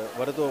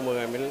மருத்துவ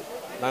முகாமில்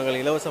நாங்கள்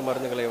இலவச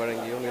மருந்துகளை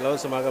வழங்கியும்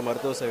இலவசமாக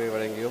மருத்துவ சேவை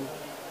வழங்கியும்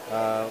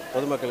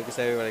பொதுமக்களுக்கு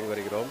சேவை வழங்கி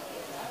வருகிறோம்.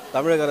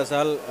 தமிழக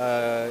அரசால்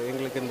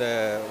எங்களுக்கு இந்த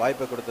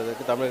வாய்ப்பை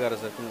கொடுத்ததற்கு தமிழக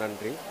அரசுக்கும்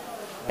நன்றி.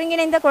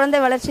 ஒருங்கிணைந்த குழந்தை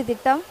வளர்ச்சி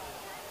திட்டம்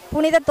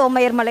புனித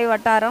தோமையர் மலை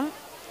வட்டாரம்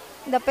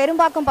இந்த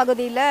பெரும்பாக்கம்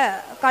பகுதியில்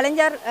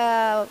கலைஞர்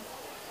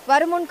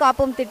வருமுன்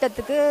காப்பும்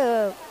திட்டத்துக்கு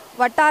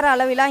வட்டார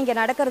அளவிலாம் இங்கே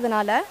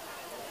நடக்கிறதுனால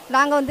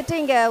நாங்கள் வந்துட்டு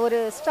இங்கே ஒரு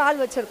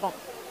ஸ்டால் வச்சுருக்கோம்.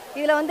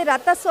 இதில் வந்து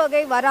ரத்த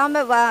சோகை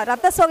வராமல்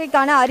ரத்த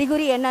சோகைக்கான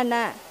அறிகுறி என்னென்ன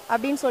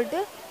அப்படின்னு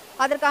சொல்லிட்டு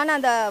அதற்கான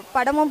அந்த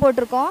படமும்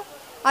போட்டிருக்கோம்.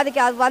 அதுக்கு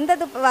அது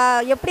வந்தது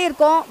எப்படி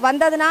இருக்கும்,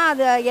 வந்ததுன்னா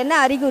அது என்ன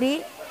அறிகுறி,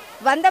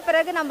 வந்த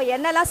பிறகு நம்ம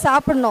என்னெல்லாம்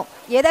சாப்பிட்ணும்,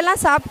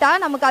 எதெல்லாம் சாப்பிட்டா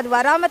நமக்கு அது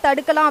வராமல்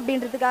தடுக்கலாம்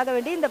அப்படின்றதுக்காக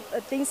வேண்டி இந்த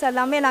திங்ஸ்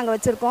எல்லாமே நாங்கள்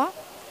வச்சுருக்கோம்.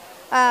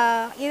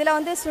 இதில்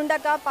வந்து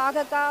சுண்டக்காய்,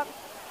 பாகக்காய்,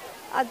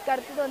 அதுக்கு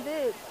அடுத்தது வந்து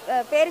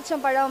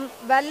பேரிச்சம்பழம்,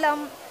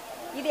 வெல்லம்,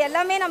 இது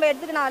எல்லாமே நம்ம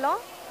எடுத்துக்கினாலும்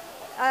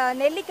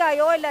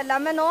நெல்லிக்காயோ இல்லை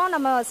லெமனோ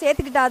நம்ம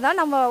சேர்த்துக்கிட்டா தான்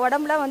நம்ம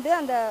உடம்புல வந்து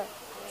அந்த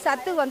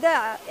சத்து வந்து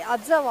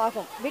அப்சர்வ்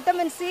ஆகும்.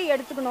 விட்டமின் சி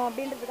எடுத்துக்கணும்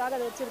அப்படின்றதுக்காக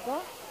அதை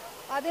வச்சுருக்கோம்.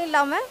 அதுவும்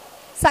இல்லாமல்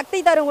சக்தி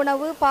தரும்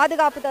உணவு,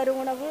 பாதுகாப்பு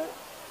தரும் உணவு,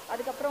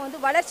 அதுக்கப்புறம் வந்து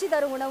வளர்ச்சி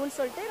தரும் உணவுன்னு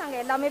சொல்லிட்டு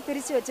நாங்கள் எல்லாமே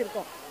பிரித்து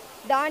வச்சுருக்கோம்.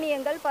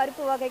 தானியங்கள்,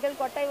 பருப்பு வகைகள்,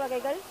 கொட்டை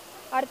வகைகள்,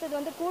 அடுத்தது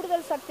வந்து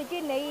கூடுதல் சக்திக்கு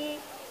நெய்,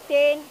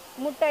 தேன்,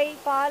 முட்டை,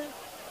 பால்,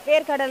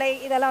 வேர்க்கடலை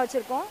இதெல்லாம்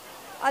வச்சுருக்கோம்.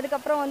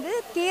 அதுக்கப்புறம் வந்து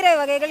கீரை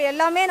வகைகள்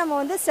எல்லாமே நம்ம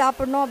வந்து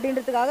சாப்பிடணும்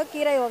அப்படின்றதுக்காக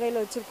கீரை வகையில்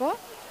வச்சுருக்கோம்.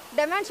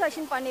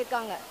 டெமான்ஸ்ட்ரேஷன்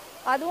பண்ணியிருக்காங்க.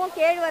 அதுவும்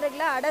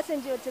கேழ்வரகுல அடை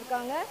செஞ்சு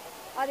வச்சுருக்காங்க.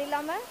 அது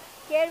இல்லாமல்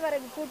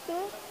கேழ்வரகு புட்டு,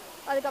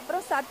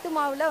 அதுக்கப்புறம் சத்து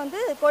மாவில் வந்து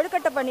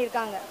கொழுக்கட்டை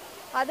பண்ணியிருக்காங்க.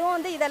 அதுவும்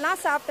வந்து இதெல்லாம்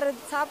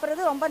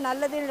சாப்பிட்றது ரொம்ப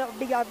நல்லது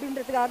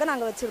அப்படின்றதுக்காக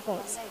நாங்கள்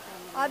வச்சுருக்கோம்.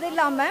 அது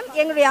இல்லாமல்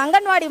எங்களுடைய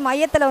அங்கன்வாடி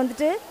மையத்தில்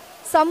வந்துட்டு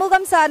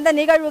சமூகம் சார்ந்த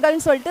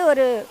நிகழ்வுகள்னு சொல்லிட்டு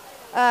ஒரு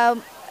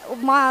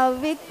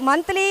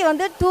மந்த்லி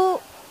வந்து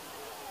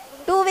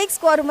டூ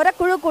வீக்ஸ்க்கு ஒரு முறை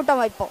குழு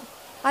கூட்டம் வைப்போம்.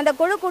 அந்த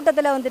குழு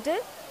கூட்டத்தில் வந்துட்டு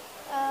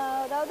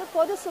அதாவது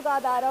பொது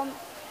சுகாதாரம்,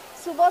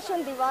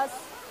 சுபோஷன் திவாஸ்,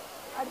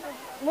 அடுத்து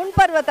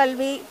முன்பருவ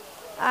கல்வி,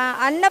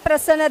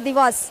 அன்னப்பிரசன்ன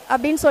திவாஸ்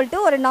அப்படின்னு சொல்லிட்டு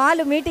ஒரு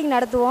 4 மீட்டிங்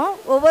நடத்துவோம்.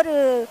 ஒவ்வொரு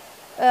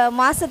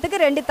மாதத்துக்கு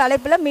 2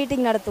 தலைப்பில்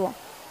மீட்டிங் நடத்துவோம்.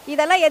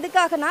 இதெல்லாம்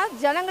எதுக்காகனா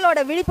ஜனங்களோட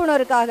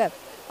விழிப்புணர்வுக்காக.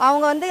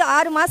 அவங்க வந்து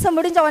 6 மாதம்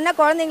முடிஞ்ச உடனே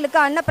குழந்தைங்களுக்கு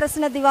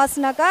அன்னப்பிரசன்ன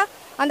திவாஸ்னாக்கா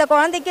அந்த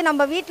குழந்தைக்கு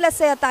நம்ம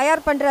வீட்டில்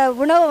தயார் பண்ணுற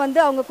உணவை வந்து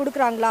அவங்க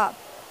கொடுக்குறாங்களா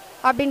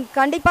அப்படின்னு.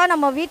 கண்டிப்பாக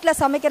நம்ம வீட்டில்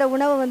சமைக்கிற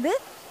உணவை வந்து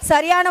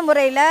சரியான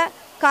முறையில்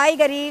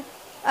காய்கறி,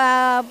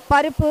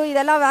 பருப்பு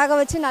இதெல்லாம் வேக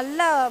வச்சு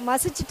நல்லா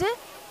மசிச்சுட்டு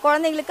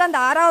குழந்தைங்களுக்கு அந்த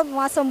 6ஆவது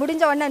மாதம்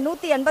முடிஞ்ச உடனே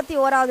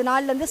 181ஆவது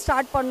நாள்லேருந்து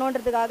ஸ்டார்ட்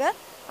பண்ணோன்றதுக்காக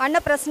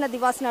அன்னப்பிரசன்ன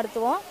திவாஸ்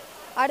நடத்துவோம்.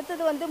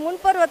 அடுத்தது வந்து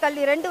முன்பருவ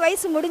கல்வி 2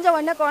 வயசு முடிஞ்ச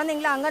உடனே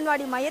குழந்தைங்கள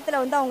அங்கன்வாடி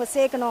மையத்தில் வந்து அவங்க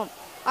சேர்க்கணும்.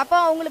 அப்போ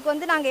அவங்களுக்கு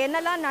வந்து நாங்கள்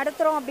என்னெல்லாம்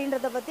நடத்துகிறோம்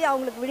அப்படின்றத பற்றி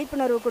அவங்களுக்கு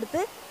விழிப்புணர்வு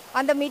கொடுத்து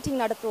அந்த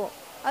மீட்டிங் நடத்துவோம்.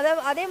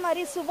 அதே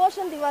மாதிரி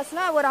சுபோஷன்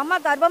திவாஸ்னால் ஒரு அம்மா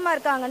கர்ப்பமாக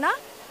இருக்காங்கன்னா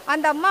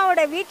அந்த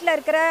அம்மாவோட வீட்டில்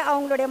இருக்கிற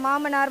அவங்களுடைய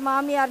மாமனார்,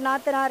 மாமியார்,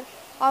 நாத்தனார்,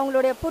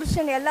 அவங்களுடைய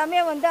புருஷன் எல்லாமே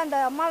வந்து அந்த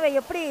அம்மாவை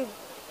எப்படி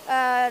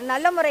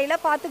நல்ல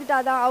முறையில்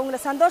பார்த்துக்கிட்டாதான், அவங்கள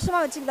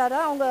சந்தோஷமாக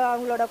வச்சுக்கிட்டாதான்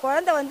அவங்களோட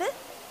குழந்தை வந்து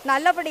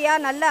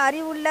நல்லபடியாக நல்ல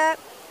அறிவுள்ள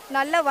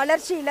நல்ல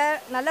வளர்ச்சியில்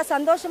நல்ல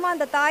சந்தோஷமாக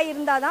அந்த தாய்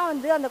இருந்தால் தான்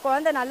வந்து அந்த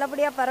குழந்தை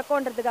நல்லபடியாக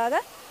பிறக்கும்ன்றதுக்காக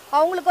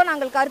அவங்களுக்கும்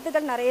நாங்கள்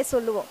கருத்துக்கள் நிறைய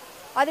சொல்லுவோம்.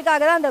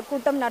 அதுக்காக தான் அந்த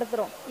கூட்டம்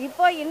நடத்துகிறோம்.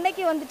 இப்போ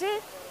இன்றைக்கி வந்துட்டு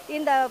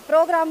இந்த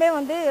ப்ரோக்ராமே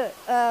வந்து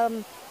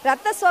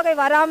ரத்த சோகை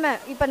வராமல்,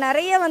 இப்போ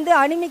நிறைய வந்து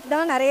அனிமிக்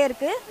தான் நிறைய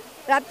இருக்குது.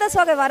 ரத்த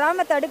சோகை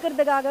வராமல்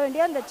தடுக்கிறதுக்காக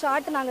வேண்டிய அந்த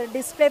சார்ட் நாங்கள்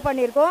டிஸ்பிளே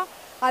பண்ணியிருக்கோம்.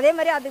 அதே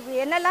மாதிரி அதுக்கு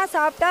என்னெல்லாம்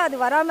சாப்பிட்டா அது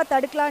வராமல்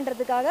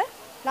தடுக்கலான்றதுக்காக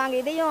நாங்கள்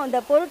இதையும் இந்த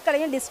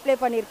பொருட்களையும் டிஸ்பிளே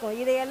பண்ணியிருக்கோம்.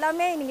 இதை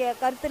எல்லாமே நீங்கள்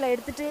கருத்தில்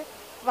எடுத்துகிட்டு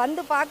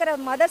வந்து பார்க்குற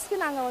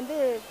மதர்ஸ்க்கு நாங்கள் வந்து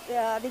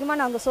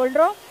அதிகமாக நாங்கள்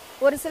சொல்கிறோம்.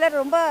 ஒரு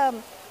சிலர் ரொம்ப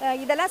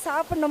இதெல்லாம்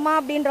சாப்பிட்ணுமா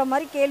அப்படின்ற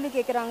மாதிரி கேள்வி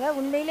கேட்குறாங்க.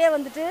 உண்மையிலே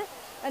வந்துட்டு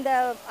அந்த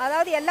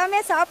அதாவது எல்லாமே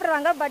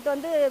சாப்பிட்றாங்க, பட்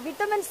வந்து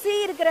விட்டமின் சி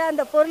இருக்கிற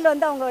அந்த பொருள்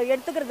வந்து அவங்க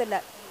எடுத்துக்கிறது இல்லை.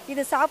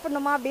 இது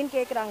சாப்பிட்ணுமா அப்படின்னு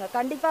கேட்குறாங்க.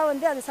 கண்டிப்பாக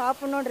வந்து அது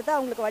சாப்பிட்ணுன்றதை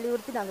அவங்களுக்கு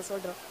வலியுறுத்தி நாங்கள்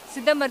சொல்கிறோம்.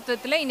 சித்த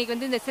மருத்துவத்தில் இன்றைக்கி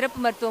வந்து இந்த சிறப்பு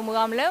மருத்துவ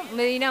முகாமில்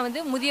மெயினாக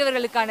வந்து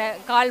முதியவர்களுக்கான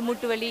கால்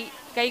மூட்டு வலி,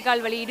 கை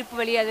கால் வலி, இடுப்பு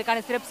வலி,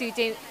 அதுக்கான சிறப்பு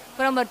சிகிச்சை,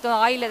 புற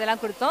மருத்துவம், ஆயில்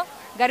இதெல்லாம் கொடுத்தோம்.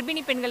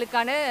 கர்ப்பிணி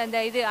பெண்களுக்கான அந்த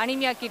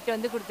அனீமியா கிட்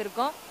வந்து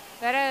கொடுத்துருக்கோம்.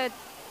 வேறு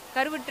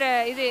கருவுற்ற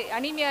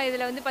அனீமியா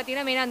இதில் வந்து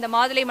பார்த்திங்கன்னா மெயினாக அந்த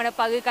மாதுளை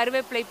மணப்பாகு,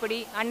 கருவேப்பிலை பொடி,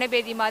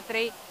 அன்னபேதி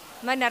மாத்திரை,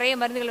 இந்த மாதிரி நிறைய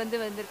மருந்துகள் வந்து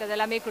வந்திருக்கு.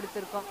 எல்லாமே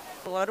கொடுத்துருக்கோம்.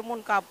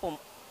 வருமுன் காப்போம்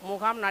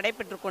முகாம்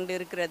நடைபெற்று கொண்டு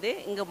இருக்கிறது.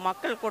 இங்கு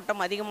மக்கள்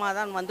கூட்டம் அதிகமாக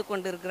தான் வந்து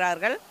கொண்டு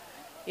இருக்கிறார்கள்.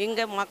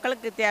 இங்கே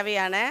மக்களுக்கு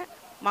தேவையான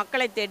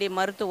மக்களை தேடி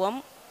மருத்துவம்,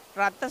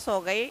 இரத்த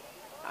சோகை,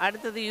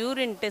 அடுத்தது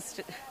urine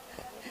test,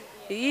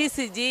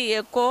 ECG,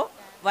 echo,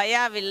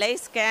 வயாவில்லை,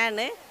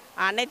 scan,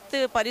 அனைத்து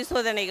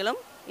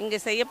பரிசோதனைகளும் இங்கே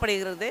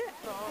செய்யப்படுகிறது.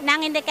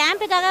 நாங்கள் இந்த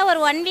கேம்புக்காக ஒரு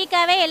 1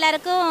 வீக்காகவே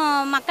எல்லாருக்கும்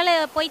மக்களை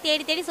போய்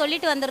தேடி தேடி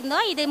சொல்லிட்டு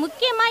வந்திருந்தோம். இது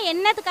முக்கியமாக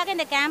என்னத்துக்காக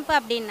இந்த கேம்ப்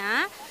அப்படின்னா,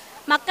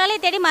 மக்களை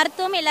தேடி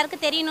மருத்துவம்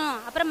எல்லாருக்கும் தெரியணும்,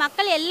 அப்புறம்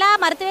மக்கள் எல்லா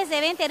மருத்துவ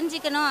சேவையும்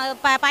தெரிஞ்சுக்கணும்,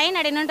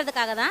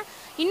 பயனடையணுன்றதுக்காக தான்.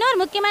 இன்னொரு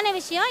முக்கியமான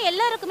விஷயம்,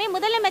 எல்லாருக்குமே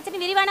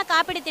முதலமைச்சரின் விரிவான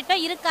காப்பீடு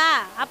திட்டம் இருக்கா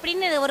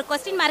அப்படின்னு ஒரு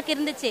கொஸ்டின் மார்க்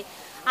இருந்துச்சு.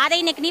 அதை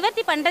இன்னைக்கு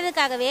நிவர்த்தி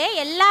பண்ணுறதுக்காகவே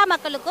எல்லா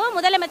மக்களுக்கும்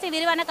முதலமைச்சர்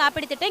விரிவான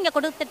காப்பீடு திட்டம் இங்கே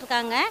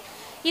கொடுத்துட்ருக்காங்க.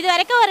 இது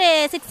வரைக்கும் ஒரு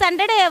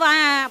 600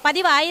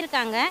 பதிவு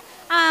ஆகியிருக்காங்க.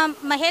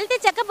 ஹெல்த்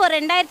செக்கப் ஒரு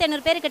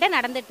 2500 பேர்கிட்ட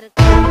நடந்துட்டுருக்கு.